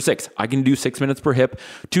sitting for 6. I can do 6 minutes per hip,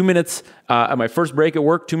 2 minutes at my first break at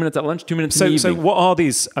work, 2 minutes at lunch, 2 minutes in the evening. So what are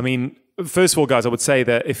these? I mean, first of all, guys, I would say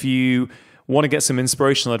that if you want to get some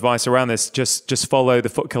inspirational advice around this, just follow the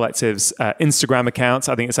Foot Collective's Instagram account.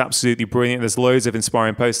 I think it's absolutely brilliant. There's loads of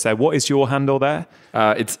inspiring posts there. What is your handle there?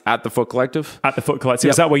 It's at the Foot Collective. At the Foot Collective.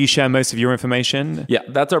 Yep. Is that where you share most of your information? Yeah,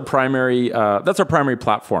 that's our primary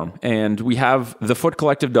platform. And we have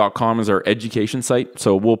thefootcollective.com as our education site.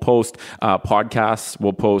 So we'll post podcasts,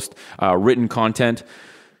 we'll post written content.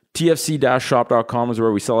 TFC-shop.com is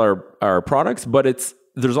where we sell our products, but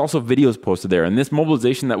there's also videos posted there. And this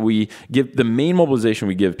mobilization that we give, the main mobilization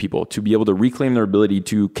we give people to be able to reclaim their ability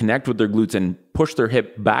to connect with their glutes and push their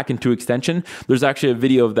hip back into extension, there's actually a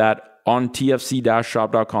video of that on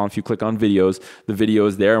tfc-shop.com. If you click on videos, the video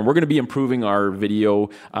is there. And we're going to be improving our video.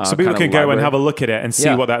 So people can go and have a look at it and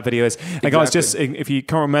see what that video is. Exactly. And guys, just if you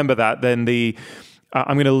can't remember that, then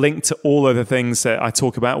I'm going to link to all of the things that I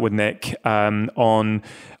talk about with Nick on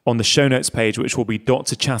the show notes page, which will be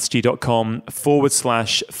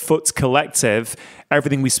drchatterjee.com/foot collective.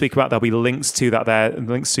 Everything we speak about, there'll be links to that there,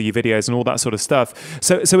 links to your videos and all that sort of stuff.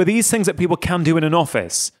 So are these things that people can do in an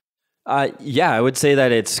office? Yeah, I would say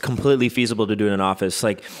that it's completely feasible to do in an office.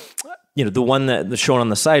 Like, the one that's shown on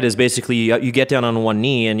the site is basically you get down on one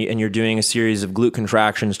knee and you're doing a series of glute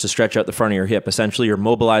contractions to stretch out the front of your hip. Essentially, you're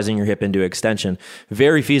mobilizing your hip into extension.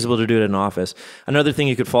 Very feasible to do it in an office. Another thing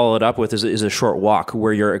you could follow it up with is a short walk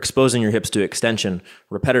where you're exposing your hips to extension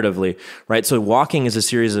repetitively, right? So walking is a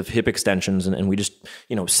series of hip extensions, and we just,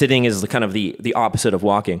 sitting is kind of the opposite of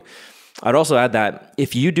walking. I'd also add that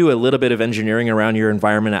if you do a little bit of engineering around your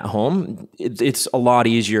environment at home, it's a lot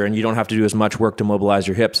easier and you don't have to do as much work to mobilize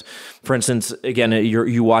your hips. For instance, again,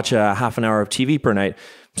 you watch a half an hour of TV per night.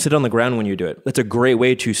 Sit on the ground when you do it. That's a great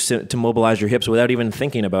way to mobilize your hips without even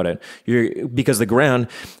thinking about it. Because the ground,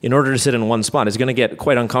 in order to sit in one spot, is going to get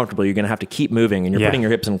quite uncomfortable. You're going to have to keep moving, and you're putting your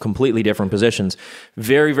hips in completely different positions.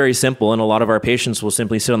 Very, very simple. And a lot of our patients will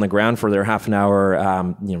simply sit on the ground for their half an hour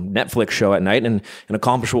Netflix show at night and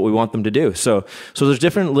accomplish what we want them to do. So there's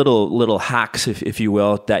different little hacks, if you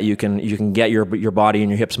will, that you can get your body and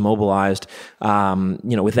your hips mobilized,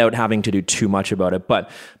 without having to do too much about it. But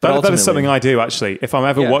that is something I do, actually. If I'm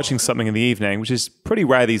ever watching something in the evening, which is pretty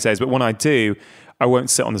rare these days, but when I do, I won't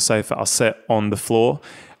sit on the sofa. I'll sit on the floor,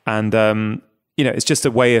 and it's just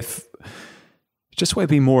a way of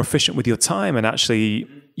being more efficient with your time. And actually,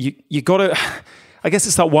 you got to. I guess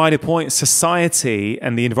it's that wider point. Society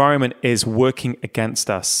and the environment is working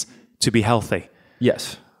against us to be healthy.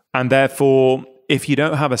 Yes, and therefore, if you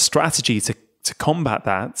don't have a strategy to combat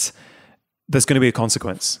that, there's going to be a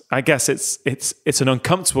consequence. I guess it's an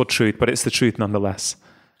uncomfortable truth, but it's the truth nonetheless.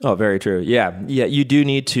 Oh, very true. Yeah. You do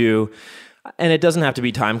need to, and it doesn't have to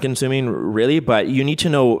be time consuming really, but you need to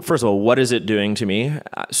know, first of all, what is it doing to me?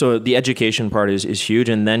 So the education part is huge.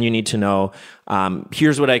 And then you need to know,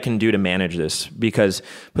 here's what I can do to manage this. Because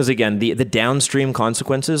again, the downstream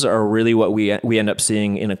consequences are really what we end up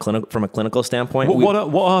seeing from a clinical standpoint. What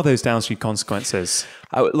are those downstream consequences?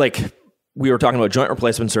 We were talking about joint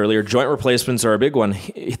replacements earlier. Joint replacements are a big one.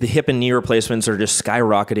 The hip and knee replacements are just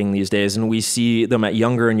skyrocketing these days, and we see them at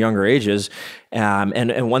younger and younger ages.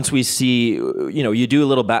 And once we see, you do a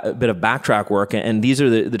little bit of backtrack work, and these are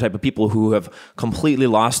the type of people who have completely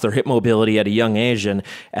lost their hip mobility at a young age, and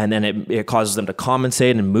then it causes them to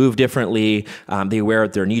compensate and move differently. They wear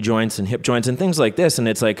out their knee joints and hip joints and things like this. And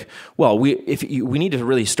it's like, well, we need to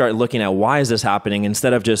really start looking at why is this happening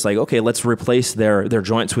instead of just like, okay, let's replace their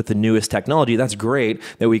joints with the newest technology. That's great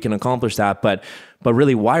that we can accomplish that, but But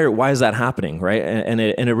really, why is that happening, right? And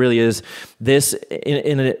it really is this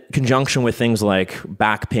in a conjunction with things like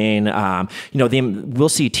back pain. We'll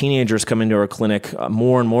see teenagers come into our clinic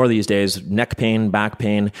more and more these days. Neck pain, back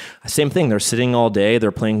pain, same thing. They're sitting all day,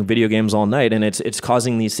 they're playing video games all night, and it's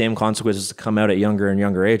causing these same consequences to come out at younger and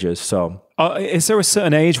younger ages. So, is there a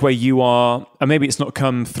certain age where you are, and maybe it's not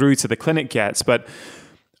come through to the clinic yet, but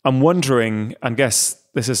I'm wondering, I guess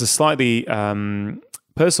this is a slightly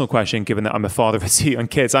personal question, given that I'm a father of 2 young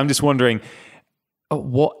kids. I'm just wondering, at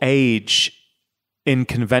what age in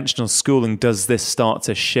conventional schooling does this start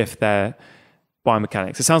to shift their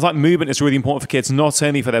biomechanics? It sounds like movement is really important for kids, not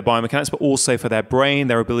only for their biomechanics, but also for their brain,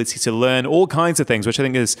 their ability to learn, all kinds of things, which I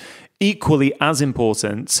think is equally as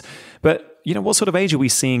important. But, what sort of age are we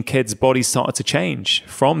seeing kids' bodies start to change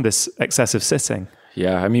from this excessive sitting?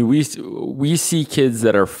 Yeah, I mean, we see kids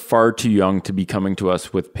that are far too young to be coming to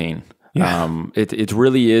us with pain. Yeah. It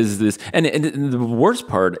really is this, and the worst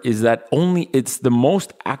part is that it's the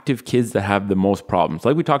most active kids that have the most problems.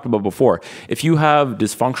 Like we talked about before, if you have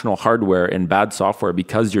dysfunctional hardware and bad software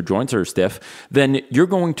because your joints are stiff, then you're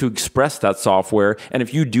going to express that software. And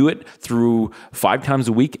if you do it through 5 times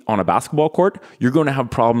a week on a basketball court, you're going to have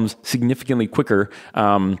problems significantly quicker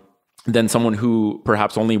than someone who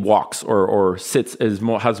perhaps only walks or sits,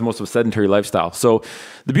 has most of a sedentary lifestyle. So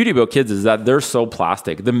the beauty about kids is that they're so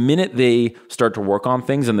plastic. The minute they start to work on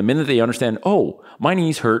things and the minute they understand, oh, my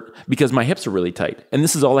knees hurt because my hips are really tight, and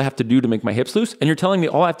this is all I have to do to make my hips loose, and you're telling me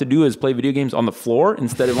all I have to do is play video games on the floor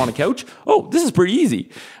instead of on a couch? Oh, this is pretty easy.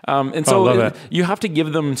 You have to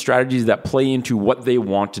give them strategies that play into what they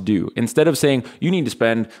want to do, instead of saying, you need to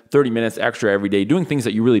spend 30 minutes extra every day doing things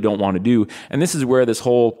that you really don't want to do. And this is where this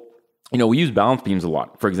whole, we use balance beams a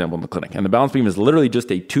lot, for example, in the clinic. And the balance beam is literally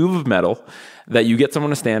just a tube of metal that you get someone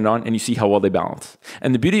to stand on and you see how well they balance.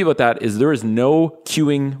 And the beauty about that is there is no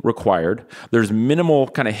cueing required. There's minimal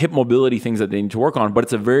kind of hip mobility things that they need to work on, but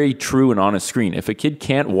it's a very true and honest screen. If a kid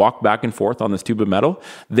can't walk back and forth on this tube of metal,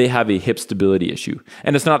 they have a hip stability issue.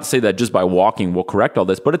 And it's not to say that just by walking will correct all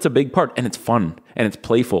this, but it's a big part, and it's fun and it's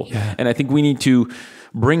playful. Yeah. And I think we need to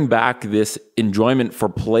bring back this enjoyment for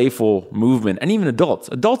playful movement. And even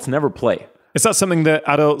adults never play. Is that something that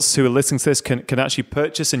adults who are listening to this can actually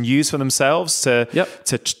purchase and use for themselves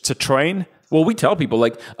to train? Well, we tell people,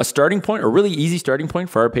 like, a starting point, a really easy starting point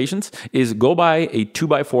for our patients is go buy a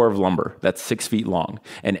 2x4 of lumber that's 6 feet long.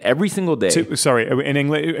 And every single day... in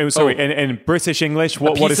English, in British English,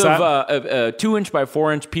 what is that? A 2-inch by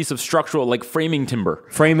 4-inch piece of structural, like framing timber.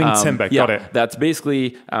 Framing timber, got it. That's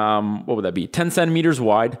basically, what would that be? 10 centimeters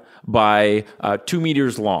wide by 2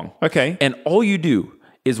 meters long. Okay. And all you do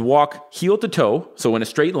is walk heel to toe, so in a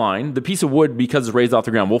straight line. The piece of wood, because it's raised off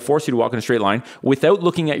the ground, will force you to walk in a straight line without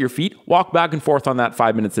looking at your feet. Walk back and forth on that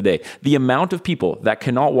 5 minutes a day. The amount of people that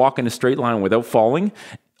cannot walk in a straight line without falling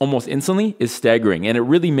almost instantly is staggering. And it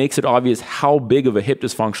really makes it obvious how big of a hip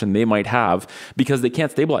dysfunction they might have because they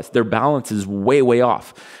can't stabilize. Their balance is way, way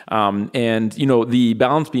off. The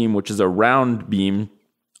balance beam, which is a round beam,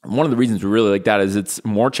 one of the reasons we really like that is it's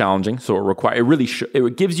more challenging. So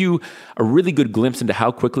it gives you a really good glimpse into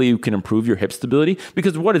how quickly you can improve your hip stability.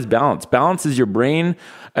 Because what is balance? Balance is your brain,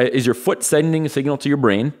 is your foot sending a signal to your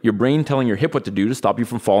brain telling your hip what to do to stop you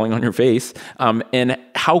from falling on your face. And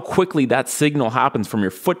how quickly that signal happens from your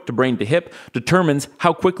foot to brain to hip determines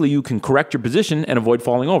how quickly you can correct your position and avoid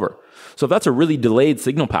falling over. So if that's a really delayed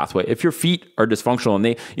signal pathway, if your feet are dysfunctional,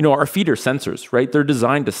 and our feet are sensors, right? They're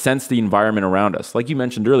designed to sense the environment around us. Like you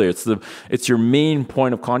mentioned earlier, it's your main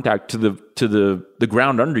point of contact to the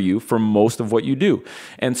ground under you for most of what you do.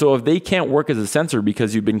 And so if they can't work as a sensor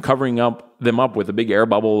because you've been covering them up with a big air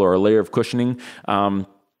bubble or a layer of cushioning,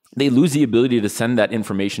 they lose the ability to send that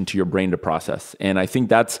information to your brain to process. And I think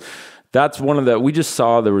that's we just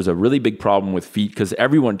saw there was a really big problem with feet because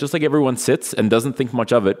just like everyone sits and doesn't think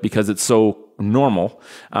much of it because it's so normal,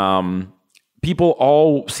 people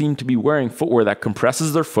all seem to be wearing footwear that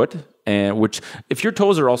compresses their foot, and which, if your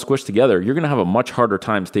toes are all squished together, you're going to have a much harder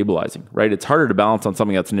time stabilizing, right? It's harder to balance on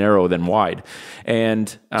something that's narrow than wide.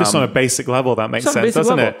 And just on a basic level, that makes sense,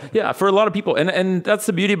 doesn't it? Yeah, for a lot of people. And that's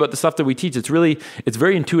the beauty about the stuff that we teach. It's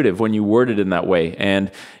very intuitive when you word it in that way.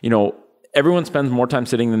 And, everyone spends more time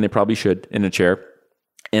sitting than they probably should in a chair.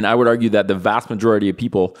 And I would argue that the vast majority of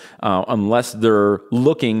people, unless they're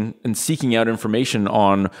looking and seeking out information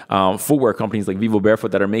on footwear companies like Vivo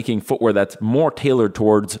Barefoot that are making footwear that's more tailored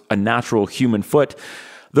towards a natural human foot,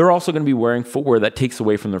 they're also going to be wearing footwear that takes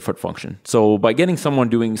away from their foot function. So by getting someone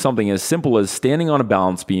doing something as simple as standing on a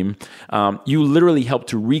balance beam, you literally help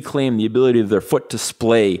to reclaim the ability of their foot to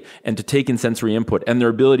splay and to take in sensory input, and their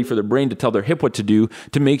ability for their brain to tell their hip what to do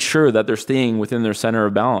to make sure that they're staying within their center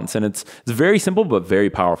of balance. And it's very simple, but very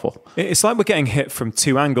powerful. It's like we're getting hit from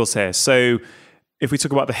two angles here. So if we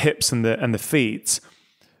talk about the hips and the feet,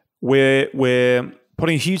 we're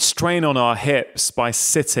putting a huge strain on our hips by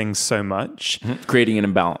sitting so much. Creating an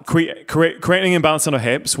imbalance. Creating an imbalance on our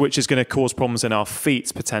hips, which is going to cause problems in our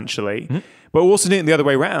feet potentially. But we're also doing it the other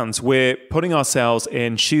way around. We're putting ourselves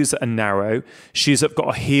in shoes that are narrow, shoes that have got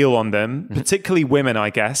a heel on them, particularly women, I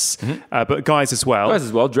guess, but guys as well. Guys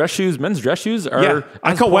as well. Dress shoes, men's dress shoes are... Yeah,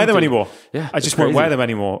 I can't wear them anymore. Yeah, I just won't wear them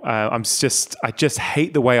anymore. I just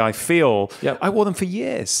hate the way I feel. Yep. I wore them for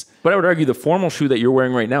years. But I would argue the formal shoe that you're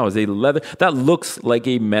wearing right now is a leather that looks like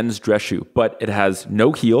a men's dress shoe, but it has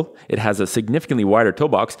no heel. It has a significantly wider toe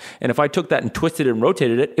box. And if I took that and twisted it and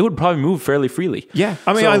rotated it, it would probably move fairly freely. Yeah.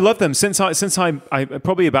 I mean, I love them. Since I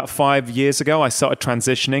probably about 5 years ago, I started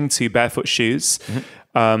transitioning to barefoot shoes.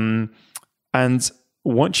 And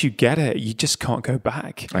once you get it, you just can't go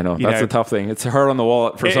back. I know. That's a tough thing. It's hard on the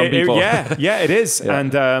wallet for some people. Yeah, it is. Yeah.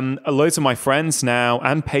 And loads of my friends now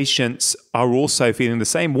and patients are also feeling the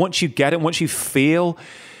same. Once you get it, once you feel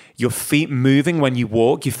your feet moving when you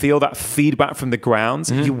walk, you feel that feedback from the ground,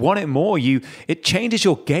 you want it more. It changes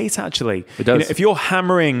your gait, actually. It does. If you're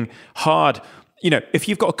hammering hard, if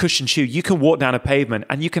you've got a cushioned shoe, you can walk down a pavement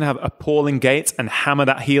and you can have appalling gait and hammer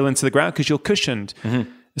that heel into the ground because you're cushioned.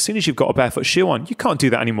 As soon as you've got a barefoot shoe on, you can't do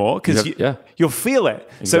that anymore because you'll feel it.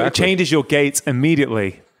 Exactly. So it changes your gait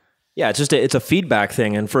immediately. Yeah, it's a feedback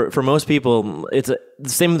thing, and for most people, the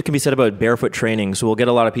same can be said about barefoot training. So we'll get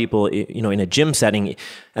a lot of people, in a gym setting,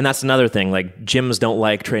 and that's another thing. Like gyms don't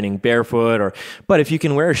like training barefoot, but if you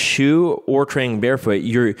can wear a shoe or training barefoot,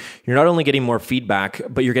 you're not only getting more feedback,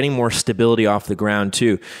 but you're getting more stability off the ground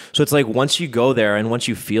too. So it's like once you go there and once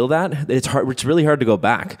you feel that, it's hard. It's really hard to go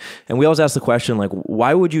back. And we always ask the question, like,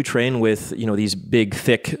 why would you train with these big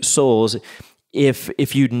thick soles?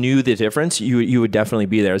 If you knew the difference, you would definitely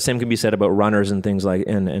be there. The same can be said about runners and things like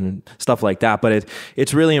and stuff like that. But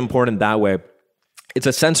it's really important that way. It's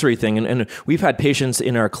a sensory thing. And we've had patients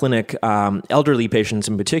in our clinic, elderly patients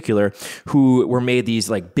in particular, who were made these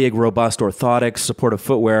like big, robust orthotics, supportive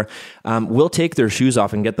footwear. We'll take their shoes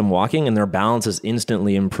off and get them walking, and their balance is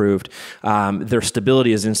instantly improved. Their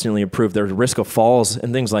stability is instantly improved. Their risk of falls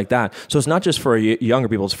and things like that. So it's not just for younger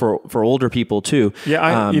people, it's for older people too.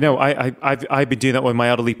 Yeah, I've been doing that with my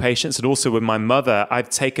elderly patients, and also with my mother. I've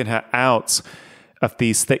taken her out of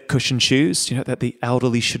these thick cushioned shoes, that the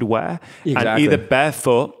elderly should wear, exactly. And either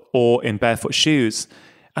barefoot or in barefoot shoes.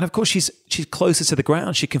 And of course, she's closer to the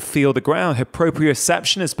ground. She can feel the ground. Her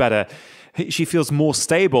proprioception is better. She feels more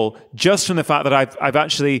stable just from the fact that I've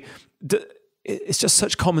actually. It's just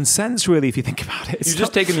such common sense, really, if you think about it. You're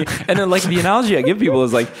just taking and then like the analogy I give people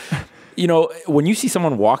is like, when you see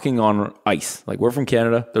someone walking on ice, like we're from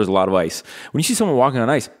Canada, there's a lot of ice. When you see someone walking on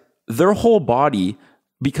ice, their whole body,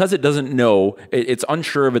 because it doesn't know, it's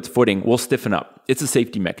unsure of its footing, will stiffen up. It's a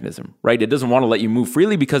safety mechanism, right? It doesn't want to let you move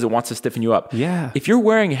freely because it wants to stiffen you up. Yeah. If you're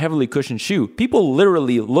wearing a heavily cushioned shoe, people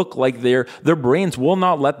literally look like their brains will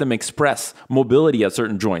not let them express mobility at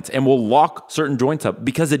certain joints and will lock certain joints up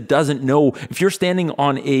because it doesn't know. If you're standing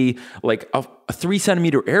on a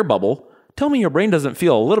 3-centimeter air bubble, tell me your brain doesn't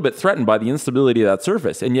feel a little bit threatened by the instability of that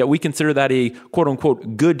surface. And yet we consider that a quote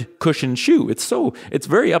unquote good cushioned shoe. It's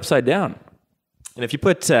very upside down. And if you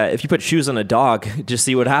put shoes on a dog, just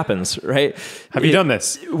see what happens, right? Have you done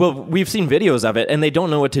this? Well, we've seen videos of it, and they don't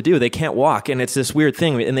know what to do. They can't walk, and it's this weird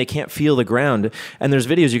thing, and they can't feel the ground. And there's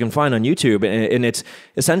videos you can find on YouTube, and it's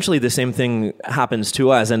essentially the same thing happens to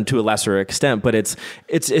us, and to a lesser extent. But it's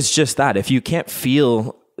just that if you can't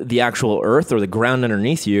feel the actual earth or the ground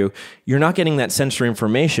underneath you, you're not getting that sensory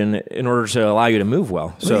information in order to allow you to move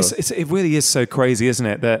well. So it really is so crazy, isn't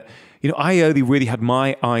it? That I only really had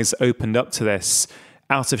my eyes opened up to this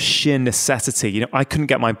out of sheer necessity. I couldn't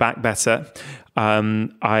get my back better.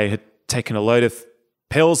 I had taken a load of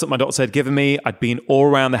pills that my doctor had given me. I'd been all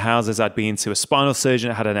around the houses. I'd been to a spinal surgeon.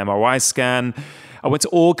 I had an MRI scan. I went to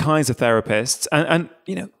all kinds of therapists, and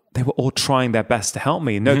they were all trying their best to help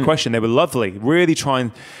me. No question. They were lovely, really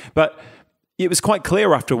trying. But it was quite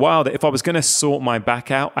clear after a while that if I was going to sort my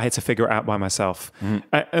back out, I had to figure it out by myself.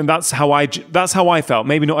 And that's how I felt.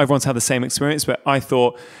 Maybe not everyone's had the same experience, but I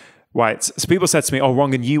thought, right. So people said to me, "Oh,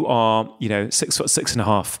 Rongan, you are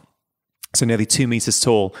 6'6.5", so nearly 2 meters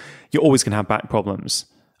tall. You're always going to have back problems."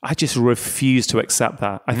 I just refused to accept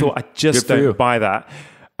that. I thought I just don't buy that.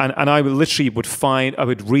 And I would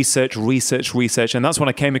research. And that's when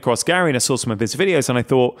I came across Gary and I saw some of his videos and I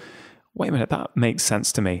thought, wait a minute, that makes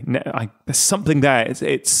sense to me. There's something there.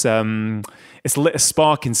 It's lit a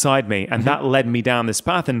spark inside me, and that led me down this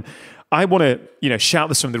path. And I want to, shout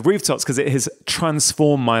this from the rooftops because it has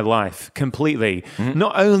transformed my life completely.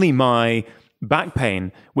 Not only my back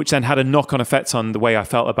pain, which then had a knock-on effect on the way I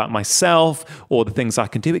felt about myself or the things I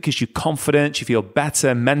can do. It gives you confidence, you feel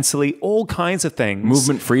better mentally, all kinds of things.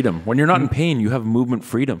 Movement freedom. When you're not in pain, you have movement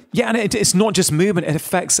freedom. Yeah, and it's not just movement, it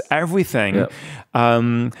affects everything. Yep.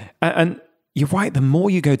 And you're right, the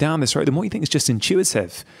more you go down this road, the more you think it's just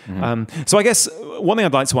intuitive. So I guess one thing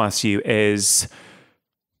I'd like to ask you is,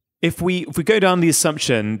 if we go down the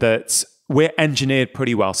assumption that we're engineered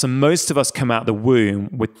pretty well. So most of us come out the womb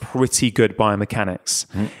with pretty good biomechanics.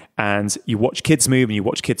 And you watch kids move and you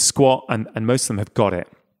watch kids squat, and most of them have got it.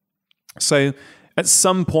 So at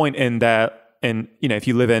some point if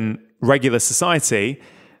you live in regular society,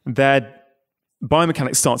 their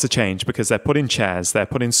biomechanics start to change because they're put in chairs, they're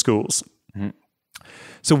put in schools.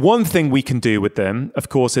 So one thing we can do with them, of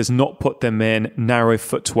course, is not put them in narrow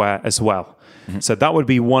footwear as well. So that would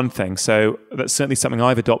be one thing. So that's certainly something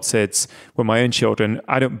I've adopted with my own children.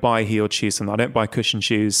 I don't buy heeled shoes and I don't buy cushion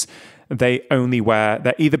shoes. They're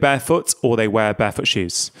either barefoot or they wear barefoot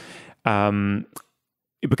shoes.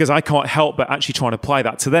 Because I can't help but actually try and apply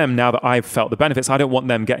that to them now that I've felt the benefits. I don't want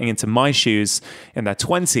them getting into my shoes in their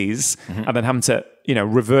 20s and then having to,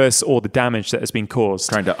 reverse all the damage that has been caused.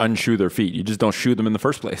 Trying to unshoe their feet. You just don't shoe them in the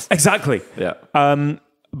first place. Exactly. Yeah.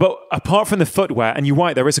 But apart from the footwear, and you're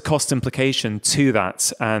right, there is a cost implication to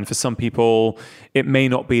that. And for some people, it may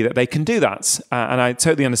not be that they can do that. And I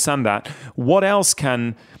totally understand that. What else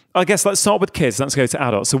I guess let's start with kids. Let's go to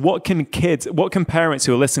adults. So what can parents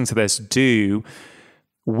who are listening to this do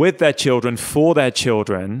with their children, for their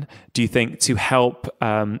children, do you think, to help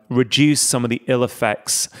reduce some of the ill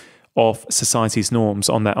effects of society's norms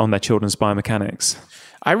on their children's biomechanics?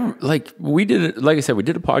 We did a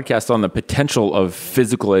podcast on the potential of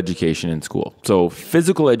physical education in school. So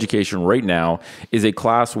physical education right now is a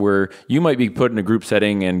class where you might be put in a group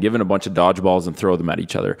setting and given a bunch of dodgeballs and throw them at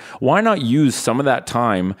each other. Why not use some of that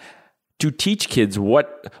time to teach kids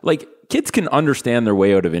kids can understand their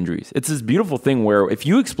way out of injuries. It's this beautiful thing where if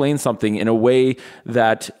you explain something in a way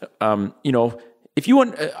that, I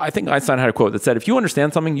think Einstein had a quote that said, if you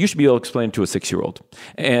understand something, you should be able to explain it to a 6-year-old.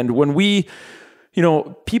 And when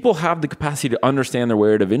people have the capacity to understand their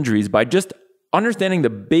way out of injuries by just understanding the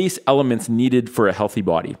base elements needed for a healthy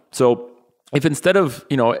body. So if instead of,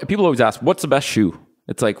 people always ask, what's the best shoe?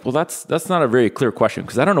 It's like, well, that's not a very clear question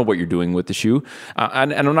because I don't know what you're doing with the shoe.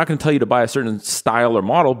 And I'm not going to tell you to buy a certain style or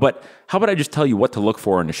model, but how about I just tell you what to look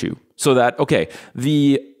for in a shoe? So that, okay,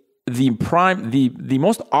 the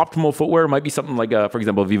most optimal footwear might be something like, for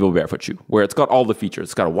example, a Vivo barefoot shoe, where it's got all the features.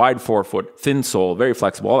 It's got a wide forefoot, thin sole, very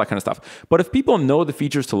flexible, all that kind of stuff. But if people know the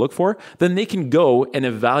features to look for, then they can go and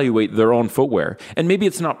evaluate their own footwear. And maybe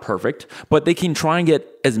it's not perfect, but they can try and get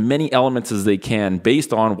as many elements as they can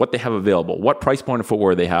based on what they have available, what price point of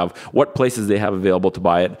footwear they have, what places they have available to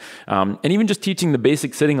buy it. And even just teaching the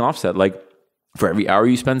basic sitting offset, like, for every hour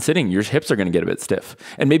you spend sitting, your hips are going to get a bit stiff.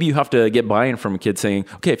 And maybe you have to get buy-in from a kid saying,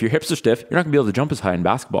 okay, if your hips are stiff, you're not going to be able to jump as high in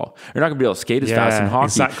basketball. You're not going to be able to skate as fast in hockey.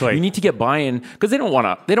 Exactly. You need to get buy-in because they don't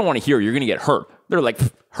want to hear you're going to get hurt. They're like,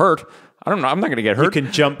 hurt? I don't know. I'm not going to get hurt. You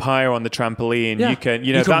can jump higher on the trampoline. Yeah. You can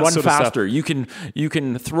that run sort faster. Of stuff. You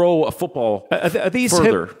can throw a football are these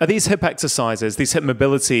further. Are these hip exercises, these hip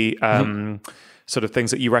mobility sort of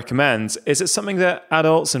things that you recommend, is it something that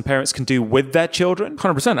adults and parents can do with their children?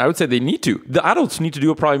 100%. I would say they need to. The adults need to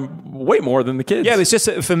do it probably way more than the kids. Yeah, it's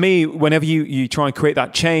just for me, whenever you try and create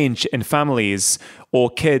that change in families or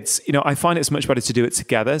kids, I find it's much better to do it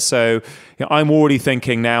together. So I'm already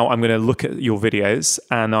thinking now I'm going to look at your videos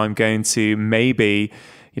and I'm going to maybe,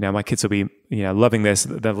 my kids will be, loving this,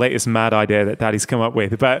 the latest mad idea that daddy's come up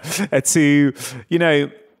with, but to,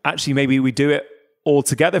 actually maybe we do it all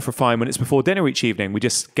together for 5 minutes before dinner each evening. We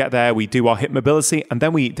just get there, we do our hip mobility, and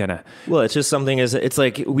then we eat dinner. Well, it's just something it's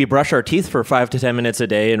like we brush our teeth for 5 to 10 minutes a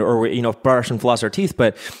day or we, brush and floss our teeth,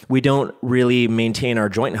 but we don't really maintain our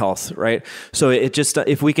joint health, right? So it just,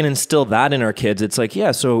 if we can instill that in our kids, it's like,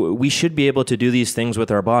 yeah, so we should be able to do these things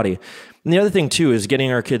with our body. And the other thing too is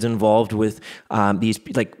getting our kids involved with these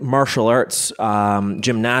like martial arts,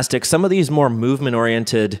 gymnastics, some of these more movement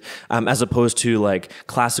oriented, as opposed to like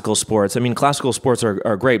classical sports. I mean, classical sports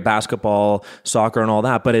are great, basketball, soccer, and all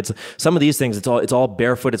that. But it's some of these things. It's all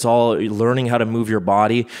barefoot. It's all learning how to move your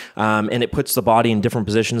body, and it puts the body in different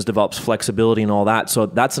positions, develops flexibility and all that. So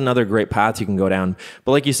that's another great path you can go down.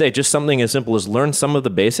 But like you say, just something as simple as learn some of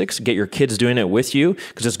the basics, get your kids doing it with you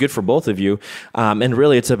because it's good for both of you. And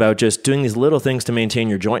really, it's about just doing these little things to maintain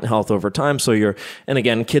your joint health over time. And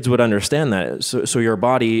again, kids would understand that. So your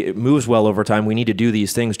body moves well over time. We need to do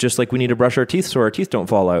these things just like we need to brush our teeth so our teeth don't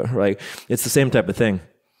fall out, right? It's the same type of thing.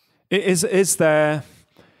 Is there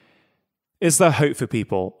hope for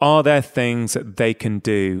people? Are there things that they can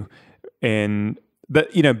do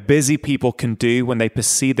that busy people can do when they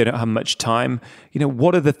perceive they don't have much time?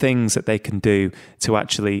 What are the things that they can do to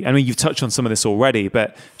actually, I mean, you've touched on some of this already,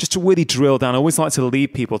 but just to really drill down, I always like to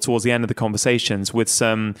leave people towards the end of the conversations with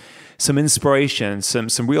some inspiration, some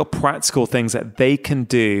real practical things that they can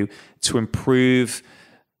do to improve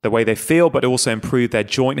the way they feel, but also improve their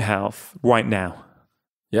joint health right now.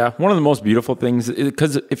 Yeah, one of the most beautiful things,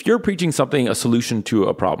 because if you're preaching a solution to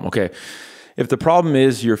a problem, okay, if the problem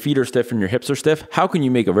is your feet are stiff and your hips are stiff, how can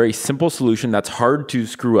you make a very simple solution that's hard to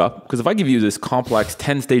screw up? Because if I give you this complex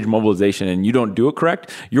 10-stage mobilization and you don't do it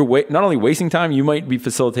correct, you're not only wasting time, you might be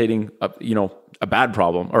facilitating a bad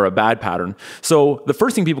problem or a bad pattern. So the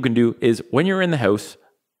first thing people can do is when you're in the house,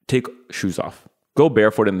 take shoes off. Go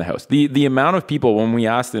barefoot in the house. The amount of people, when we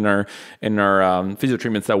asked in our physio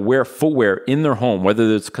treatments, that wear footwear in their home,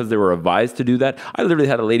 whether it's because they were advised to do that. I literally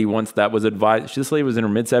had a lady once that was advised, this lady was in her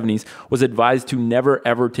mid-70s, was advised to never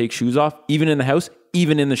ever take shoes off, even in the house,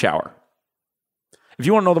 even in the shower. If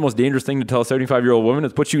you want to know the most dangerous thing to tell a 75-year-old woman,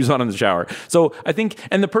 is put shoes on in the shower. So I think,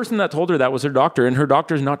 and the person that told her that was her doctor, and her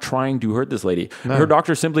doctor is not trying to hurt this lady. No. Her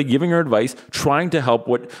doctor is simply giving her advice, trying to help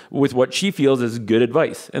with what she feels is good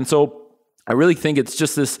advice. And so I really think it's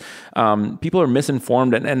just this, people are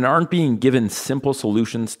misinformed and aren't being given simple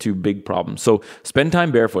solutions to big problems. So spend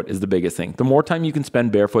time barefoot is the biggest thing. The more time you can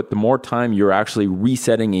spend barefoot, the more time you're actually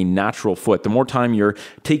resetting a natural foot. The more time you're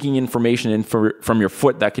taking information in from your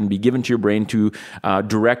foot that can be given to your brain to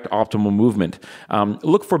direct optimal movement.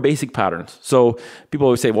 Look for basic patterns. So people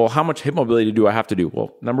always say, well, how much hip mobility do I have to do?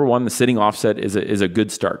 Well, number one, the sitting offset is a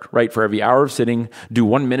good start, right? For every hour of sitting, do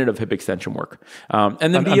 1 minute of hip extension work.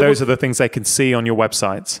 And those are the things they can see on your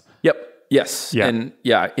websites. Yep. Yes. Yeah. And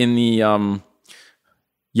yeah, in the,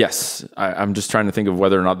 yes, I'm just trying to think of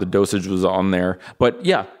whether or not the dosage was on there, but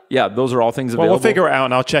yeah, those are all things available. Well, we'll figure it out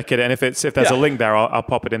and I'll check it. And if there's a link there, I'll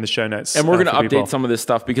pop it in the show notes. And we're going to update some of this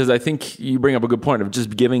stuff because I think you bring up a good point of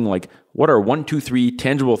just giving what are 1, 2, 3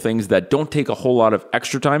 tangible things that don't take a whole lot of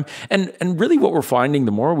extra time. And really what we're finding,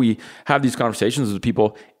 the more we have these conversations with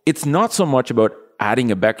people, it's not so much about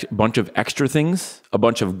adding a bunch of extra things, a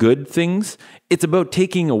bunch of good things. It's about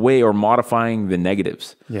taking away or modifying the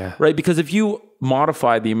negatives. Yeah. Right? Because if you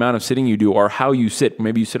modify the amount of sitting you do or how you sit,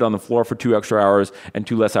 maybe you sit on the floor for 2 extra hours and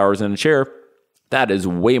 2 less hours in a chair, that is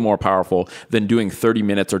way more powerful than doing 30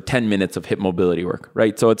 minutes or 10 minutes of hip mobility work,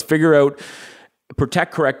 right? So it's figure out,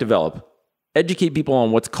 protect, correct, develop. Educate people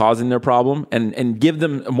on what's causing their problem and give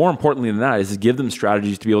them, more importantly than that, is give them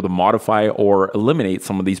strategies to be able to modify or eliminate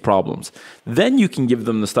some of these problems. Then you can give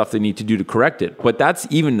them the stuff they need to do to correct it. But that's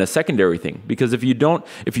even a secondary thing, because if you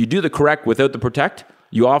do the correct without the protect,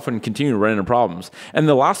 you often continue to run into problems. And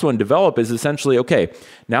the last one, develop, is essentially, okay,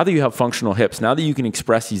 now that you have functional hips, now that you can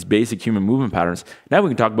express these basic human movement patterns, now we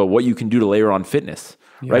can talk about what you can do to layer on fitness,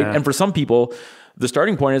 right? And for some people, the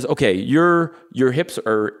starting point is, okay, your hips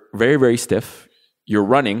are very, very stiff. You're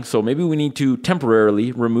running, so maybe we need to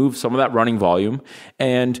temporarily remove some of that running volume.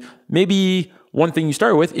 And maybe one thing you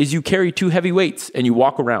start with is you carry 2 heavy weights and you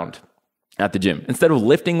walk around at the gym. Instead of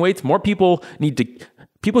lifting weights,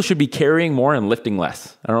 people should be carrying more and lifting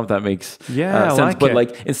less. I don't know if that makes sense,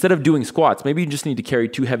 but instead of doing squats, maybe you just need to carry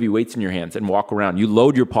 2 heavy weights in your hands and walk around. You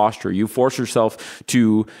load your posture. You force yourself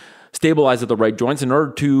to stabilize at the right joints in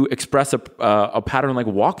order to express a pattern like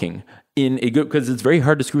walking in a good, because it's very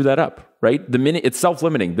hard to screw that up, right? The minute it's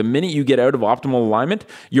self-limiting, the minute you get out of optimal alignment,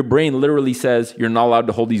 your brain literally says you're not allowed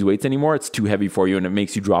to hold these weights anymore. It's too heavy for you and it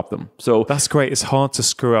makes you drop them. So that's great. It's hard to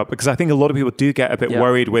screw up because I think a lot of people do get a bit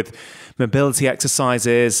worried with mobility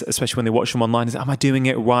exercises, especially when they watch them online. Am I doing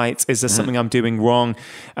it right? Is there something I'm doing wrong?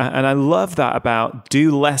 And I love that about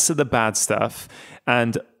do less of the bad stuff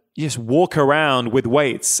and you just walk around with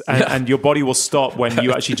weights and your body will stop when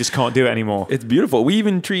you actually just can't do it anymore. It's beautiful. We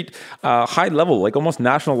even treat high level, like almost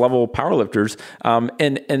national level powerlifters.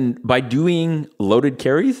 And by doing loaded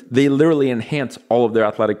carries, they literally enhance all of their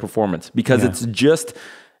athletic performance because it's just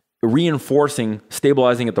reinforcing,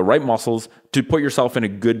 stabilizing at the right muscles to put yourself in a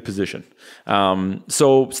good position.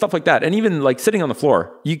 So stuff like that. And even like sitting on the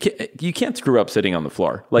floor, you can't screw up sitting on the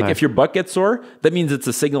floor. Like if your butt gets sore, that means it's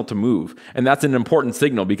a signal to move. And that's an important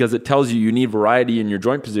signal because it tells you need variety in your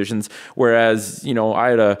joint positions. Whereas,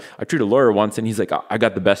 I treated a lawyer once and he's like, I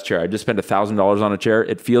got the best chair. I just spent $1,000 on a chair.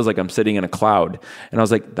 It feels like I'm sitting in a cloud. And I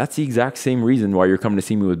was like, that's the exact same reason why you're coming to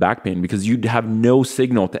see me with back pain, because you have no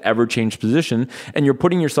signal to ever change position. And you're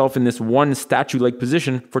putting yourself in this one statue-like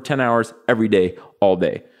position for 10 hours every day, all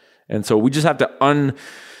day. And so we just have to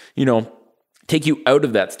take you out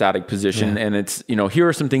of that static position. And it's, here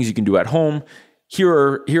are some things you can do at home.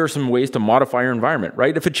 Here are some ways to modify your environment,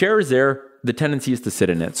 right? If a chair is there, the tendency is to sit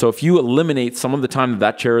in it. So if you eliminate some of the time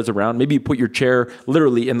that chair is around, maybe you put your chair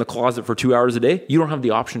literally in the closet for 2 hours a day, you don't have the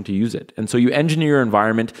option to use it. And so you engineer your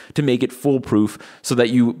environment to make it foolproof so that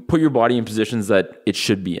you put your body in positions that it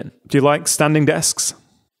should be in. Do you like standing desks?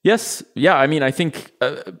 Yes. Yeah. I mean, I think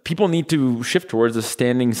people need to shift towards a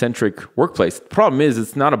standing-centric workplace. The problem is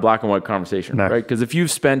it's not a black and white conversation, right? Because if you've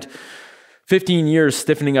spent 15 years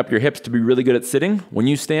stiffening up your hips to be really good at sitting, when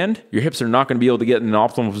you stand, your hips are not going to be able to get in an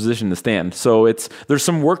optimal position to stand. So there's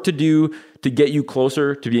some work to do to get you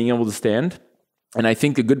closer to being able to stand. And I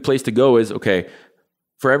think a good place to go is,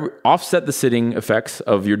 offset the sitting effects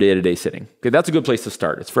of your day-to-day sitting. Okay, that's a good place to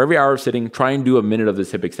start. It's for every hour of sitting, try and do a minute of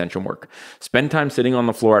this hip extension work. Spend time sitting on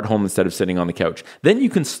the floor at home instead of sitting on the couch. Then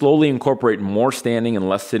you can slowly incorporate more standing and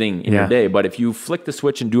less sitting in your day. But if you flick the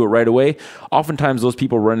switch and do it right away, oftentimes those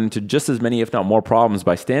people run into just as many, if not more, problems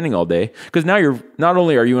by standing all day. Because now not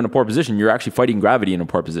only are you in a poor position, you're actually fighting gravity in a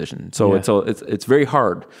poor position. So it's very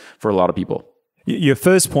hard for a lot of people. Your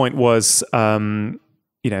first point was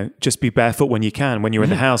just be barefoot when you can. When you're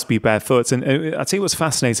in the house, be barefoot. And I'll tell you what's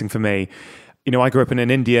fascinating for me. I grew up in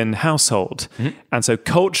an Indian household. And so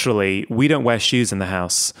culturally, we don't wear shoes in the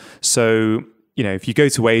house. So, if you go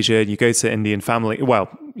to Asia, you go to Indian family,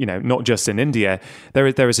 not just in India, there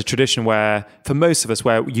is a tradition where, for most of us,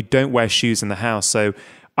 where you don't wear shoes in the house. So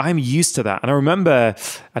I'm used to that. And I remember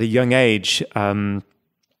at a young age,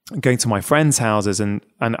 going to my friends' houses, and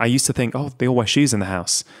I used to think, they all wear shoes in the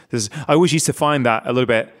house. I always used to find that a little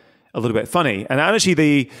bit funny. And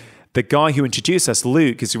actually, the guy who introduced us,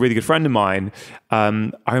 Luke, is a really good friend of mine.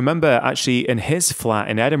 I remember actually in his flat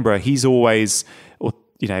in Edinburgh, he's always, Luke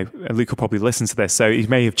will probably listen to this, so he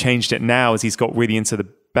may have changed it now as he's got really into the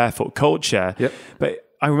barefoot culture. Yep. But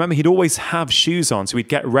I remember he'd always have shoes on, so we'd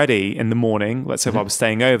get ready in the morning. Let's say if I was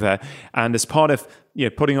staying over, and as part of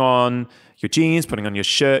putting on your jeans, putting on your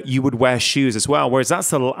shirt, you would wear shoes as well. Whereas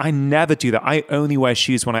I never do that. I only wear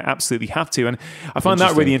shoes when I absolutely have to. And I find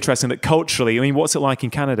that really interesting that culturally, what's it like in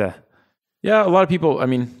Canada? Yeah, a lot of people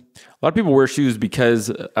wear shoes because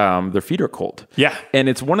their feet are cold. Yeah. And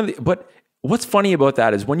it's but what's funny about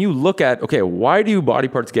that is when you look at, why do body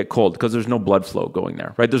parts get cold? Because there's no blood flow going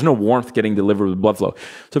there, right? There's no warmth getting delivered with blood flow.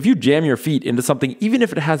 So if you jam your feet into something, even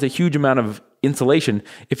if it has a huge amount of insulation,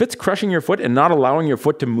 if it's crushing your foot and not allowing your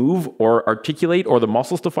foot to move or articulate or the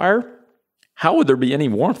muscles to fire, how would there be any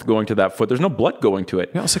warmth going to that foot? There's no blood going to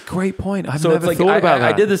it. That's a great point. I've never thought about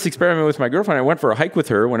that. I did this experiment with my girlfriend. I went for a hike with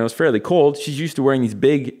her when it was fairly cold. She's used to wearing these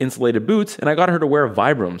big insulated boots, and I got her to wear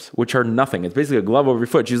Vibrams, which are nothing. It's basically a glove over your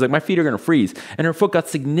foot. She was like, my feet are going to freeze. And her foot got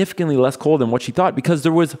significantly less cold than what she thought because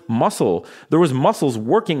there was muscle. There was muscles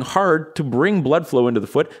working hard to bring blood flow into the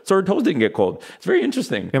foot, so her toes didn't get cold. It's very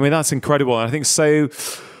interesting. That's incredible. And I think so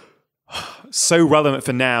relevant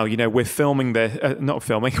for now. We're filming this,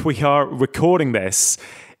 we are recording this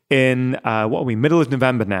in, middle of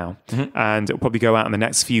November now, and it'll probably go out in the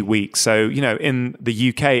next few weeks. So, in the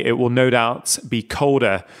UK, it will no doubt be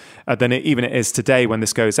colder than it is today when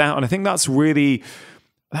this goes out. And I think that's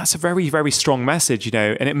a very, very strong message,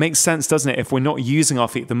 and it makes sense, doesn't it? If we're not using our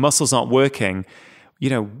feet, the muscles aren't working,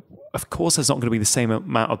 of course, there's not going to be the same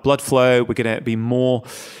amount of blood flow. We're going to be more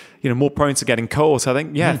prone to getting cold. So I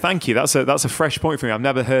think, thank you. That's a fresh point for me. I've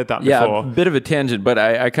never heard that before. Yeah, a bit of a tangent, but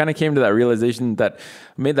I kind of came to that realization that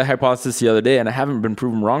I made the hypothesis the other day, and I haven't been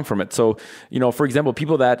proven wrong from it. So, for example,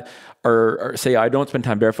 people that are say, I don't spend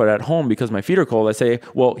time barefoot at home because my feet are cold. I say,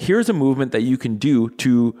 well, here's a movement that you can do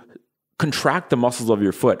to contract the muscles of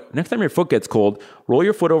your foot. Next time your foot gets cold, roll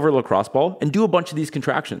your foot over a lacrosse ball and do a bunch of these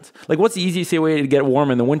contractions. Like, what's the easiest way to get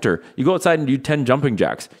warm in the winter? You go outside and do 10 jumping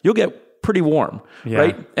jacks. You'll get pretty warm,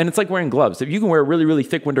 right? And it's like wearing gloves. If you can wear really, really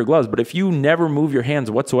thick winter gloves, but if you never move your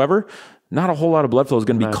hands whatsoever, not a whole lot of blood flow is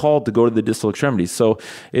going to be called to go to the distal extremities. So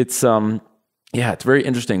it's, it's very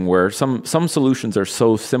interesting where some solutions are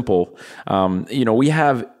so simple. We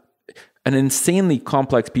have an insanely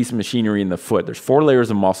complex piece of machinery in the foot. There's 4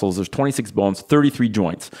 layers of muscles, there's 26 bones, 33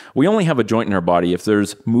 joints. We only have a joint in our body if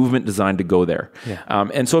there's movement designed to go there. Yeah.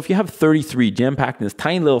 And so if you have 33 jam-packed in this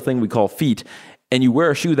tiny little thing we call feet, and you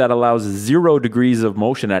wear a shoe that allows 0 degrees of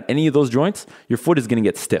motion at any of those joints, your foot is going to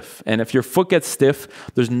get stiff. And if your foot gets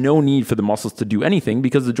stiff, there's no need for the muscles to do anything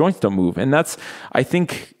because the joints don't move. And that's, I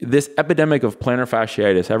think, this epidemic of plantar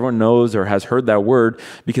fasciitis. Everyone knows or has heard that word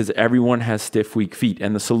because everyone has stiff, weak feet.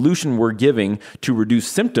 And the solution we're giving to reduce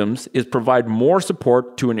symptoms is provide more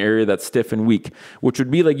support to an area that's stiff and weak, which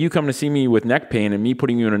would be like you come to see me with neck pain and me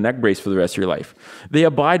putting you in a neck brace for the rest of your life. They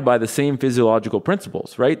abide by the same physiological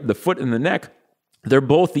principles, right? The foot and the neck, they're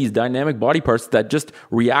both these dynamic body parts that just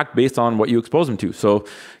react based on what you expose them to. So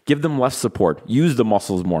give them less support, use the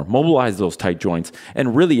muscles more, mobilize those tight joints.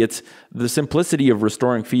 And really, it's the simplicity of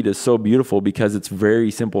restoring feet is so beautiful because it's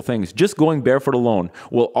very simple things. Just going barefoot alone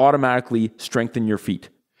will automatically strengthen your feet.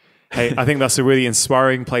 Hey, I think that's a really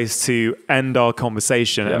inspiring place to end our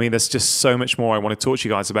conversation. Yeah. I mean, there's just so much more I want to talk to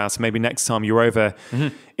you guys about. So maybe next time you're over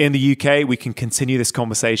in the UK, we can continue this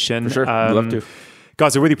conversation. For sure, I'd love to.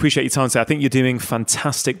 Guys, I really appreciate your time today. I think you're doing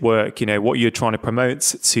fantastic work. You know, what you're trying to promote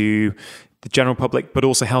to the general public, but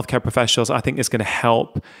also healthcare professionals, I think is going to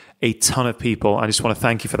help a ton of people. I just want to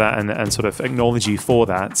thank you for that and sort of acknowledge you for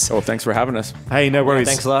that. Oh, thanks for having us. Hey, no worries.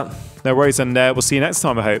 Thanks a lot. No worries. And we'll see you next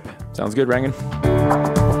time, I hope. Sounds good, Rangan.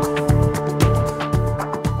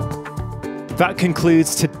 That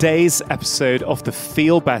concludes today's episode of the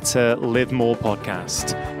Feel Better, Live More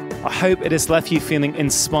podcast. I hope it has left you feeling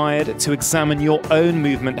inspired to examine your own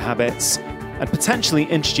movement habits and potentially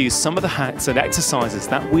introduce some of the hacks and exercises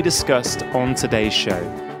that we discussed on today's show.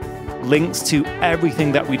 Links to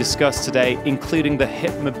everything that we discussed today, including the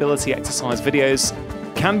hip mobility exercise videos,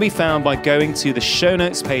 can be found by going to the show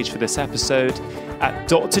notes page for this episode at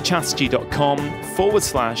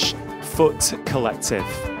drchatterjee.com/foot collective.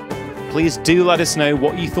 Please do let us know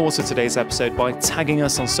what you thought of today's episode by tagging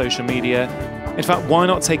us on social media. In fact, why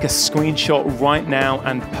not take a screenshot right now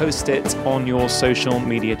and post it on your social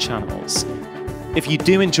media channels? If you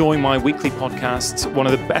do enjoy my weekly podcasts, one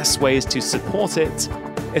of the best ways to support it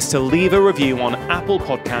is to leave a review on Apple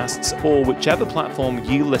Podcasts or whichever platform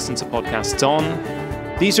you listen to podcasts on.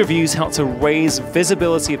 These reviews help to raise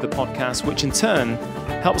visibility of the podcast, which in turn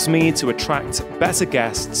helps me to attract better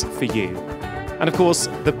guests for you. And of course,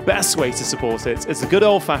 the best way to support it is the good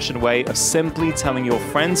old-fashioned way of simply telling your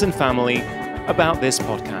friends and family about this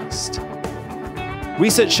podcast.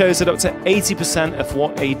 Research shows that up to 80% of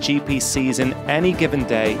what a GP sees in any given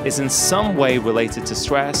day is in some way related to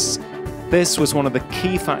stress. This was one of the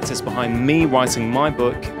key factors behind me writing my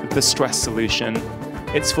book, The Stress Solution.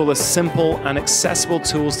 It's full of simple and accessible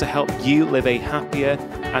tools to help you live a happier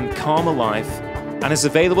and calmer life, and is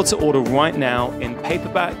available to order right now in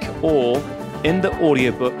paperback or in the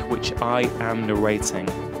audiobook which I am narrating.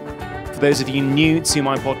 For those of you new to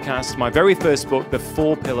my podcast, my very first book, The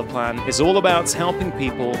 4-Pillar Plan, is all about helping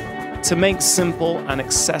people to make simple and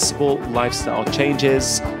accessible lifestyle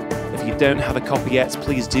changes. If you don't have a copy yet,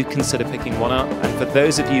 please do consider picking one up. And for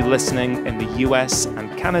those of you listening in the US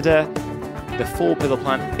and Canada, The 4-Pillar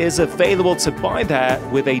Plan is available to buy there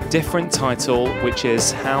with a different title, which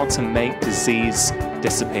is How to Make Disease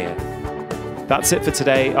Disappear. That's it for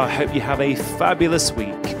today. I hope you have a fabulous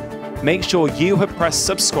week. Make sure you have pressed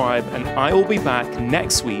subscribe, and I will be back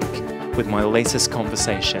next week with my latest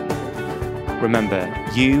conversation. Remember,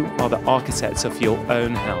 you are the architects of your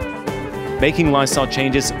own health. Making lifestyle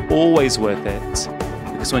changes is always worth it,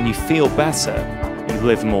 because when you feel better, you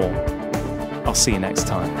live more. I'll see you next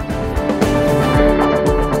time.